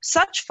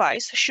 such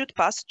files should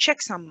pass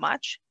checksum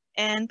match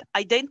and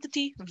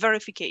identity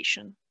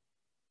verification.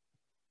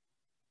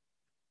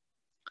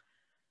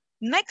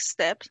 Next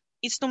step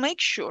is to make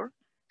sure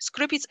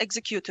script is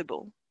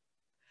executable.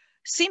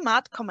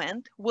 cmod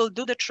command will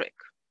do the trick.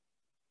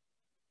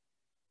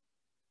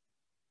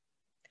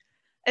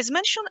 As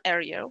mentioned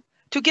earlier,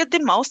 to get the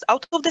most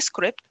out of the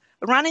script,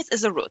 run it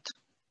as a root.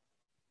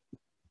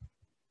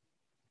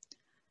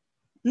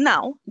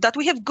 Now that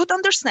we have good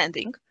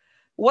understanding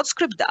what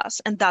script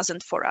does and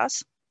doesn't for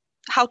us,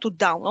 how to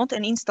download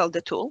and install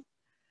the tool,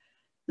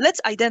 let's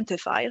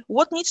identify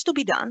what needs to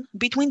be done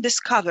between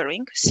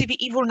discovering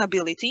CVE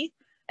vulnerability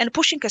and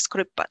pushing a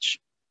script patch.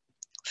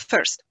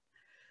 First,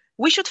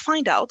 we should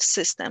find out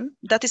system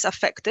that is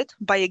affected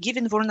by a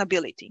given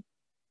vulnerability.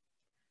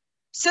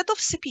 Set of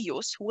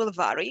CPUs will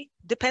vary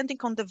depending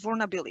on the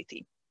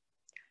vulnerability.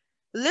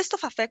 List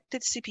of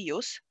affected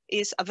CPUs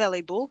is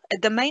available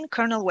at the main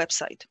kernel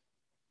website.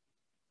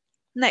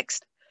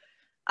 Next,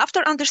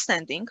 after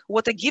understanding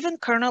what a given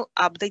kernel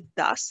update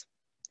does,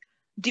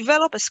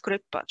 develop a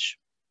script patch.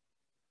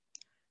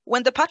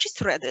 When the patch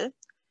is ready,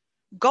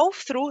 go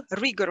through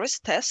rigorous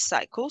test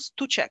cycles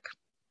to check.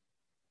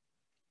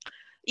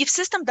 If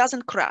system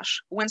doesn't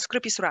crash when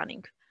script is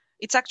running,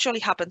 it's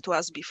actually happened to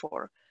us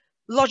before.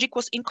 Logic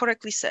was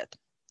incorrectly set.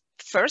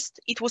 First,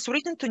 it was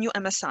written to new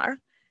MSR,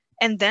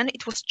 and then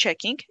it was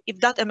checking if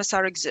that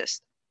MSR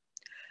exists.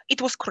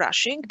 It was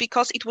crashing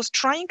because it was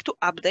trying to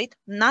update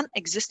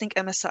non-existing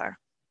MSR.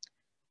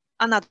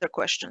 Another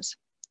questions.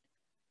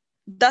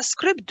 Does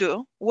script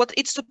do what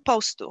it's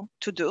supposed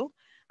to do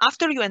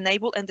after you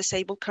enable and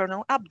disable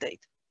kernel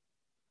update?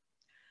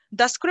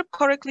 Does script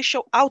correctly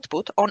show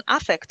output on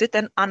affected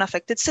and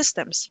unaffected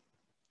systems?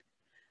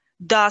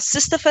 Does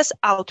sysfs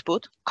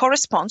output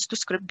corresponds to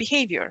script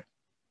behavior?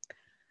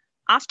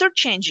 After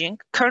changing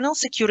kernel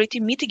security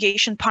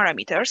mitigation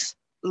parameters,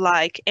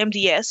 like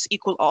MDS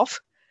equal off,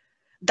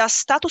 does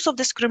status of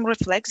the script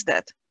reflects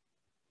that?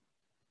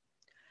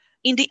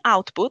 In the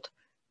output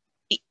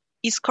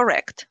is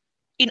correct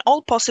in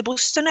all possible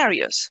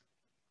scenarios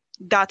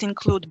that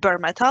include bare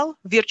metal,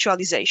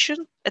 virtualization,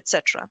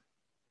 etc.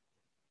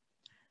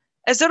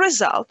 As a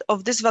result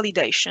of this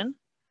validation,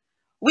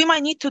 we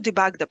might need to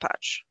debug the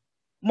patch.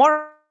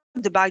 More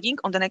debugging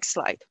on the next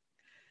slide.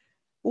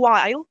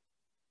 While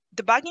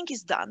debugging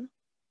is done,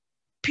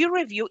 Peer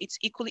review is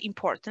equally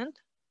important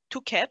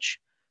to catch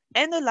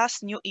any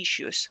last new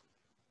issues.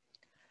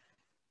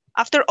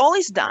 After all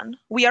is done,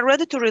 we are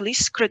ready to release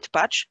script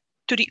patch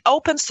to the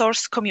open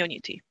source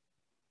community.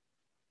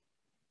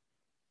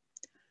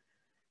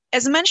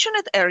 As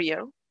mentioned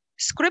earlier,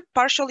 script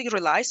partially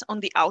relies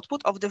on the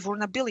output of the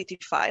vulnerability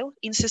file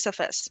in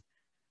sysfs.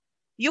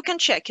 You can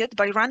check it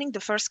by running the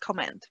first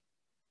command.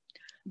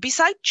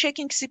 Besides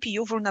checking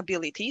CPU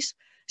vulnerabilities,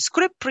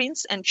 script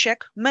prints and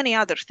check many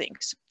other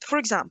things. For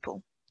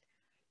example,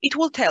 it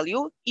will tell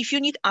you if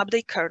you need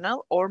update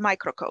kernel or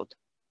microcode,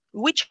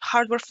 which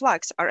hardware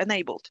flags are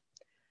enabled,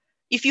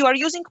 if you are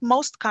using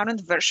most current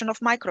version of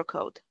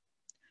microcode.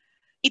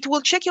 It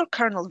will check your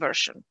kernel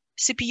version,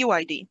 CPU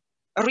ID,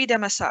 read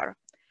MSR.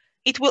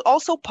 It will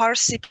also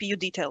parse CPU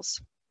details.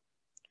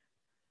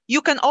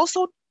 You can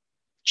also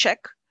check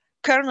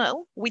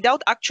kernel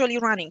without actually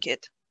running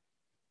it.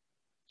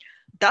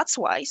 That's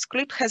why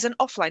script has an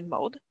offline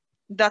mode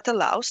that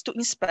allows to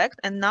inspect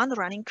a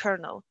non-running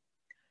kernel.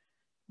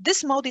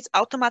 This mode is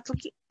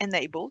automatically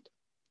enabled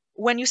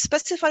when you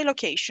specify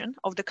location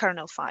of the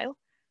kernel file,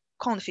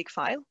 config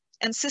file,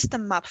 and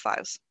system map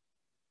files.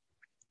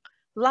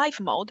 Live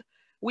mode,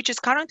 which is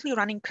currently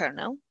running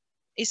kernel,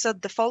 is a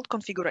default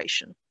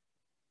configuration.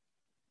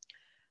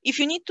 If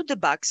you need to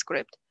debug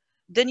script,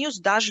 then use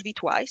 -v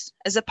twice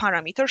as a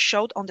parameter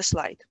showed on the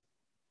slide.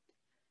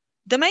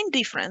 The main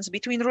difference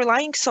between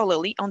relying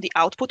solely on the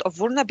output of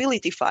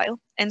vulnerability file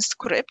and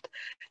script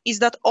is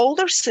that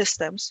older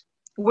systems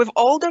with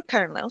older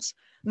kernels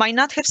might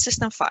not have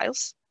system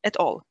files at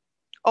all.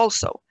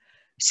 Also,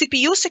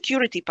 CPU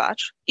security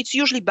patch is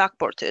usually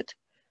backported,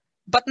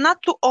 but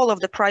not to all of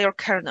the prior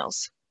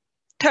kernels.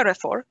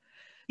 Therefore,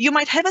 you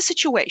might have a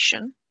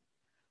situation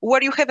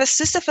where you have a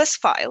sysfs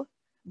file,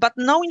 but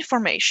no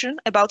information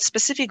about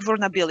specific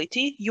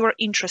vulnerability you are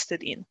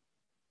interested in.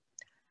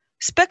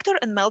 Spectre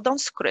and Meltdown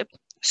script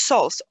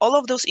solves all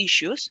of those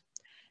issues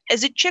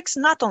as it checks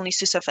not only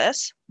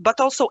sysfs, but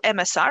also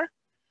MSR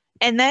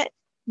and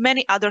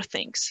many other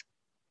things.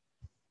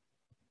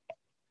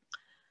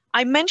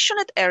 I mentioned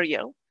it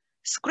earlier,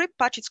 script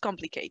patch is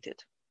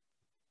complicated.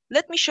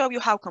 Let me show you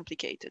how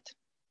complicated.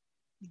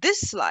 This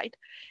slide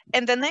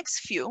and the next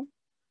few,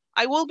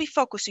 I will be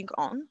focusing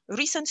on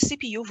recent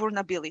CPU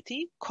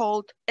vulnerability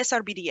called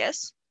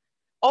SRBDS,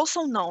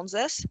 also known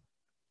as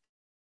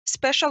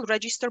Special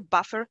Register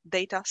Buffer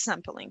Data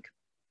Sampling.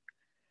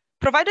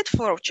 Provided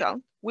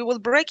flowchart, we will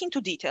break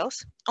into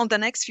details on the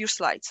next few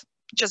slides.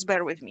 Just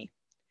bear with me.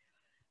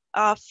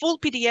 A full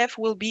PDF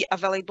will be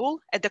available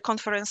at the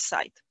conference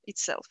site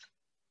itself.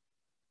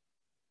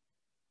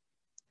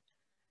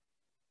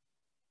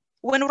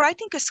 When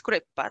writing a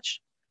script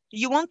patch,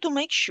 you want to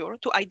make sure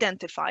to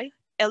identify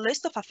a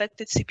list of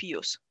affected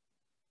CPUs.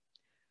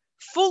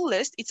 Full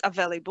list is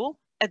available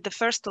at the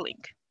first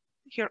link,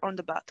 here on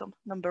the bottom,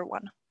 number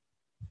 1.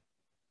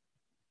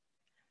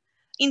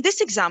 In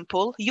this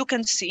example, you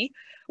can see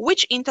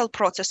which Intel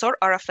processor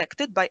are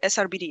affected by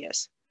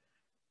SRBDS.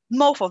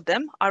 Most of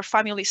them are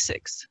family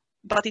 6,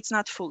 but it's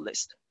not full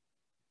list.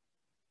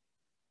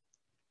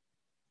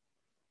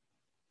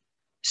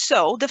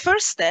 So the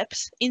first step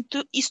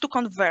is to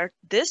convert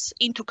this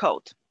into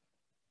code.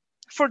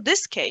 For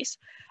this case,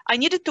 I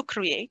needed to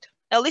create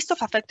a list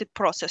of affected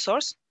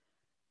processors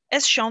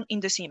as shown in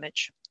this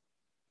image.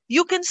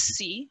 You can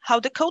see how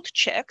the code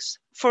checks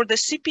for the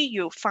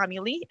CPU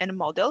family and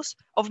models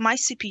of my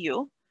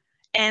CPU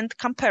and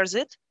compares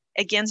it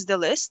against the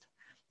list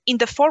in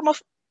the form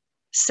of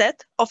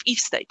set of if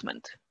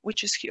statement,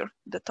 which is here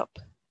at the top.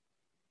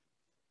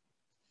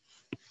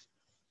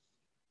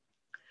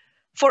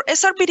 For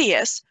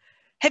SRBDS,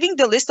 having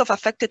the list of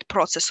affected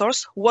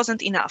processors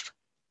wasn't enough.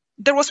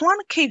 There was one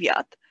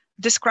caveat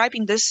described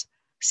in this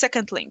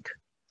second link.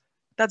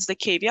 That's the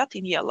caveat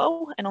in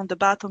yellow, and on the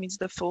bottom is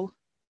the full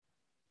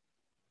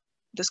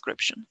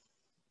description.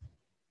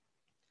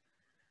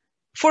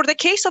 For the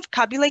case of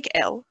Kaby Lake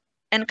L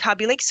and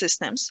Kaby Lake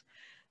systems,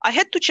 I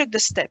had to check the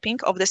stepping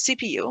of the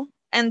CPU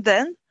and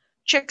then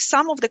check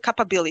some of the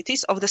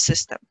capabilities of the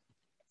system,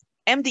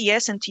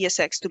 MDS and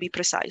TSX to be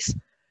precise.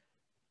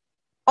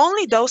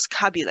 Only those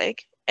Kaby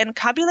Lake and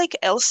Kaby Lake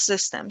L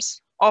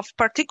systems of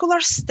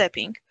particular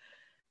stepping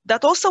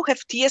that also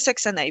have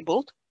TSX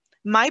enabled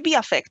might be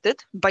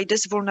affected by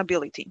this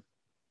vulnerability.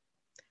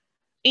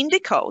 In the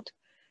code,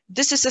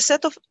 this is a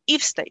set of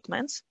if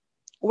statements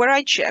where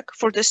I check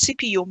for the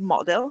CPU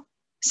model,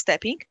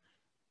 stepping,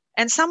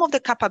 and some of the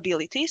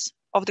capabilities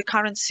of the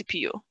current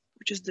CPU,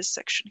 which is this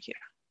section here.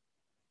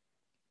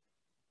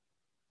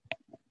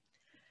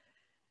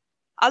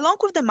 Along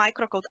with the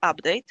microcode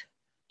update,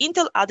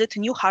 Intel added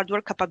new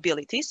hardware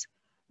capabilities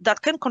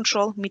that can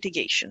control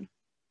mitigation.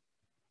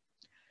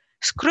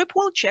 Script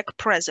will check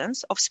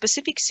presence of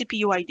specific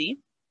CPU ID,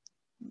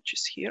 which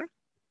is here.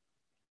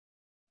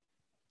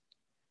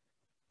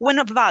 When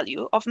a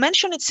value of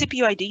mentioned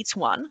CPU ID is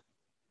 1,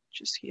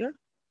 which is here,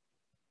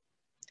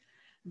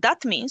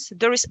 that means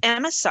there is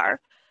MSR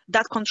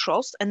that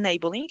controls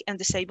enabling and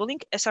disabling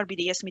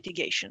SRBDS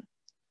mitigation.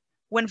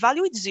 When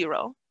value is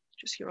 0,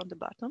 which is here on the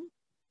bottom,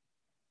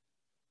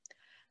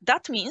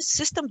 That means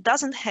system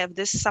doesn't have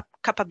these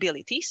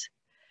capabilities,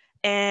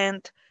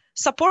 and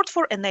support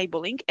for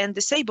enabling and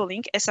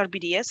disabling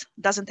SRBDS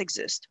doesn't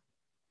exist.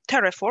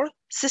 Therefore,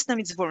 system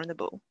is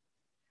vulnerable.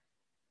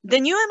 The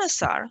new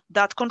MSR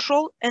that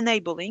control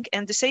enabling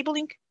and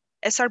disabling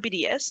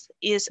SRBDS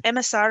is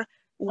MSR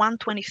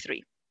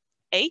 123.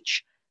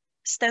 H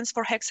stands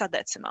for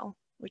hexadecimal,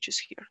 which is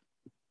here.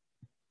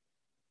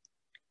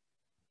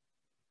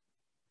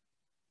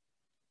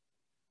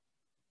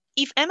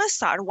 If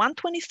MSR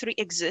 123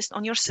 exists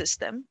on your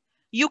system,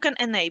 you can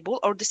enable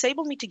or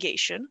disable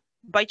mitigation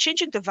by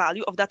changing the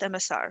value of that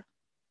MSR.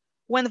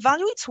 When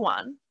value is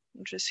 1,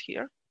 which is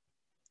here,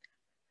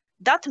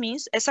 that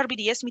means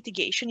SRBDS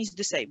mitigation is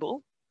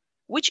disabled,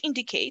 which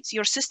indicates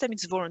your system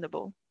is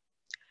vulnerable.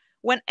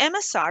 When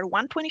MSR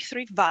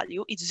 123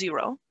 value is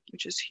 0,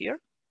 which is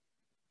here,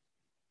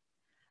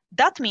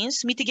 that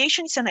means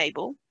mitigation is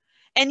enabled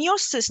and your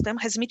system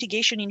has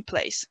mitigation in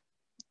place.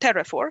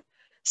 Therefore,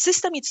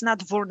 system is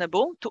not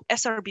vulnerable to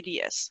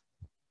SRBDS.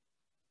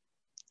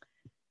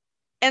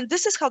 And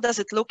this is how does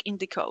it look in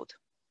the code.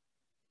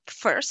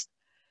 First,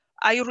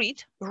 I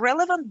read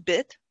relevant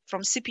bit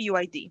from CPU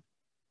ID.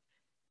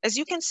 As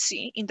you can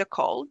see in the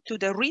call to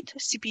the read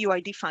CPU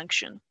ID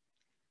function.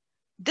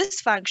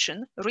 This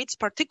function reads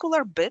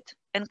particular bit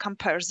and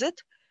compares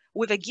it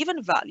with a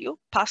given value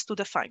passed to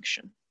the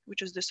function,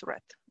 which is this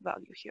red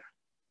value here.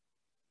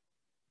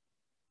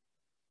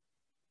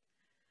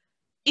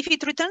 If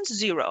it returns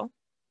 0,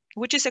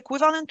 which is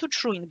equivalent to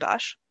true in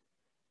bash,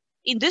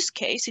 in this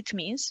case, it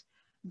means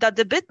that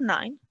the bit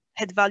 9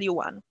 had value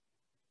 1.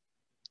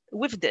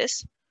 With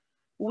this,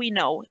 we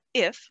know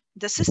if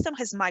the system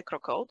has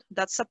microcode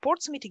that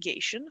supports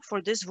mitigation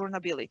for this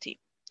vulnerability.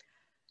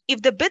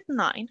 If the bit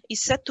 9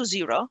 is set to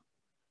 0,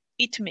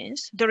 it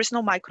means there is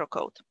no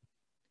microcode.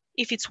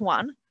 If it's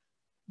 1,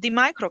 the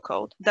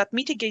microcode that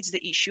mitigates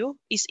the issue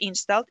is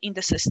installed in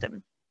the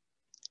system.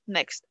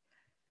 Next,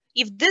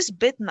 if this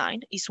bit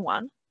 9 is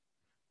 1,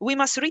 we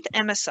must read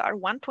MSR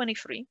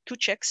 123 to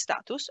check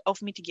status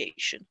of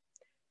mitigation.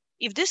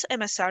 If this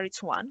MSR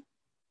is 1,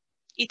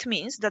 it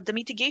means that the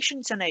mitigation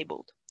is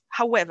enabled.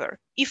 However,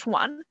 if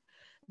 1,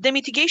 the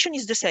mitigation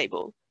is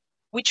disabled,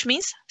 which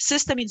means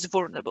system is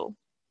vulnerable.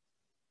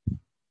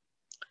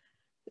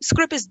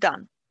 Script is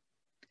done.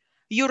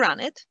 You run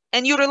it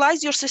and you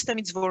realize your system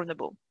is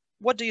vulnerable.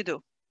 What do you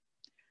do?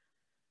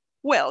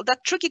 Well, that's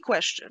a tricky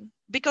question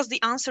because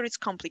the answer is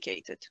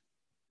complicated.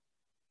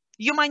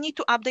 You might need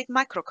to update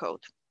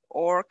microcode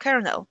or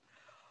kernel,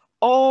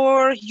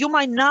 or you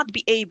might not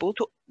be able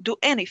to do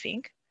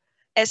anything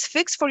as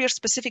fix for your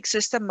specific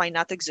system might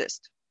not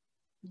exist.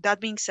 That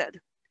being said,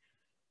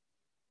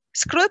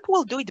 script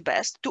will do its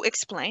best to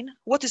explain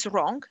what is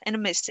wrong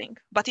and missing,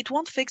 but it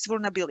won't fix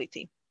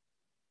vulnerability.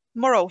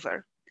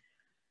 Moreover,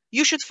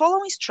 you should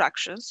follow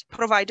instructions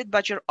provided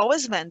by your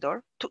OS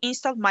vendor to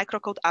install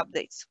microcode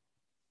updates.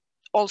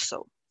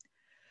 Also,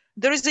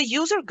 there is a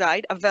user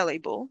guide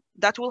available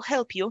that will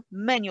help you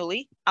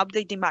manually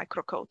update the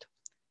microcode.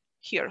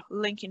 Here,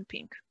 link in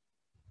pink.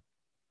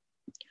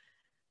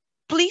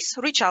 Please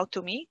reach out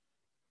to me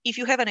if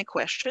you have any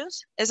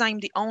questions, as I'm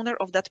the owner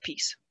of that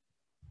piece.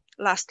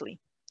 Lastly,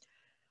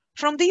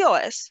 from the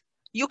OS,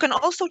 you can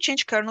also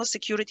change kernel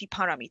security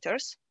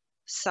parameters,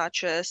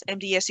 such as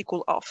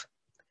MDS=off.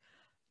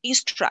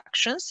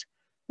 Instructions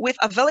with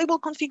available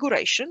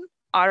configuration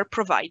are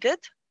provided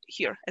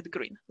here at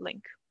green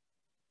link.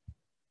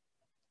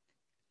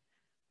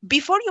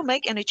 Before you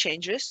make any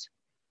changes,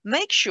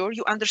 make sure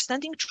you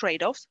understanding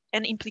trade-offs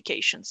and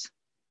implications.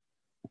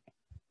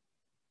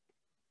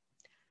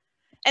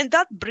 And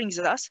that brings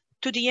us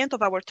to the end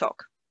of our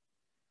talk.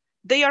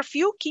 There are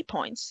few key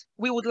points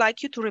we would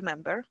like you to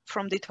remember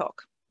from the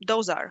talk.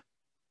 Those are,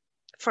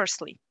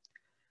 firstly,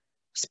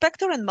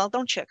 Spectre and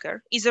Meltdown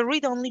Checker is a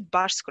read-only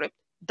bash script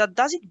that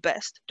does its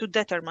best to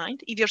determine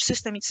if your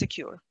system is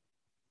secure.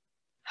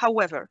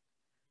 However,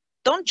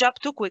 don't jump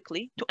too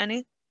quickly to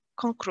any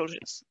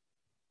conclusions.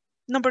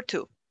 Number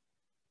 2,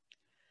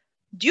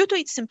 due to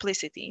its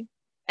simplicity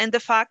and the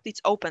fact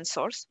it's open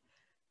source,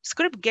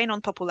 script gain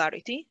on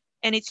popularity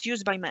and it's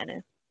used by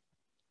many.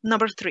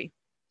 Number 3,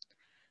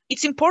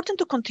 it's important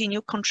to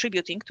continue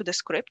contributing to the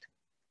script,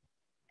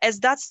 as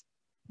that's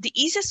the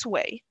easiest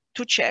way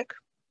to check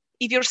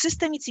if your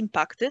system is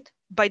impacted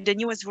by the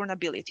newest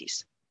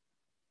vulnerabilities.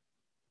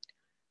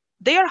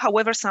 There are,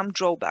 however, some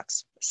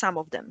drawbacks, some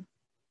of them.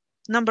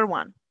 Number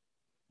 1,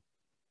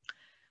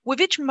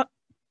 with each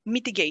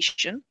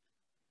mitigation,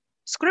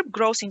 script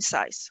grows in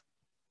size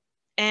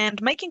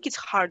and making it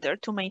harder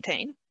to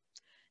maintain,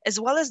 as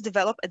well as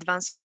develop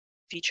advanced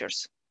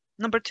features.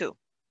 Number 2,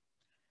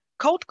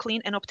 code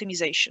clean and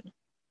optimization.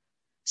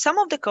 Some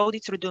of the code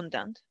is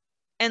redundant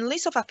and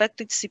list of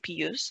affected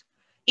CPUs,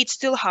 it's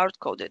still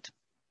hard-coded.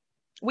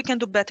 We can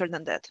do better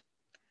than that.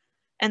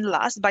 And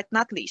last but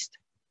not least,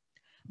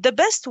 the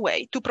best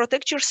way to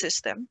protect your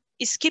system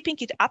is keeping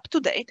it up to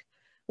date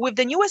with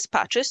the newest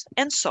patches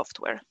and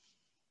software.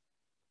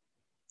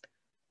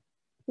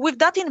 With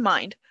that in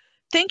mind,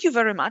 thank you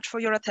very much for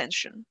your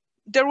attention.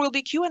 There will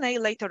be Q&A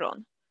later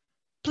on.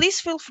 Please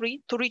feel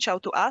free to reach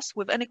out to us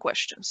with any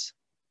questions.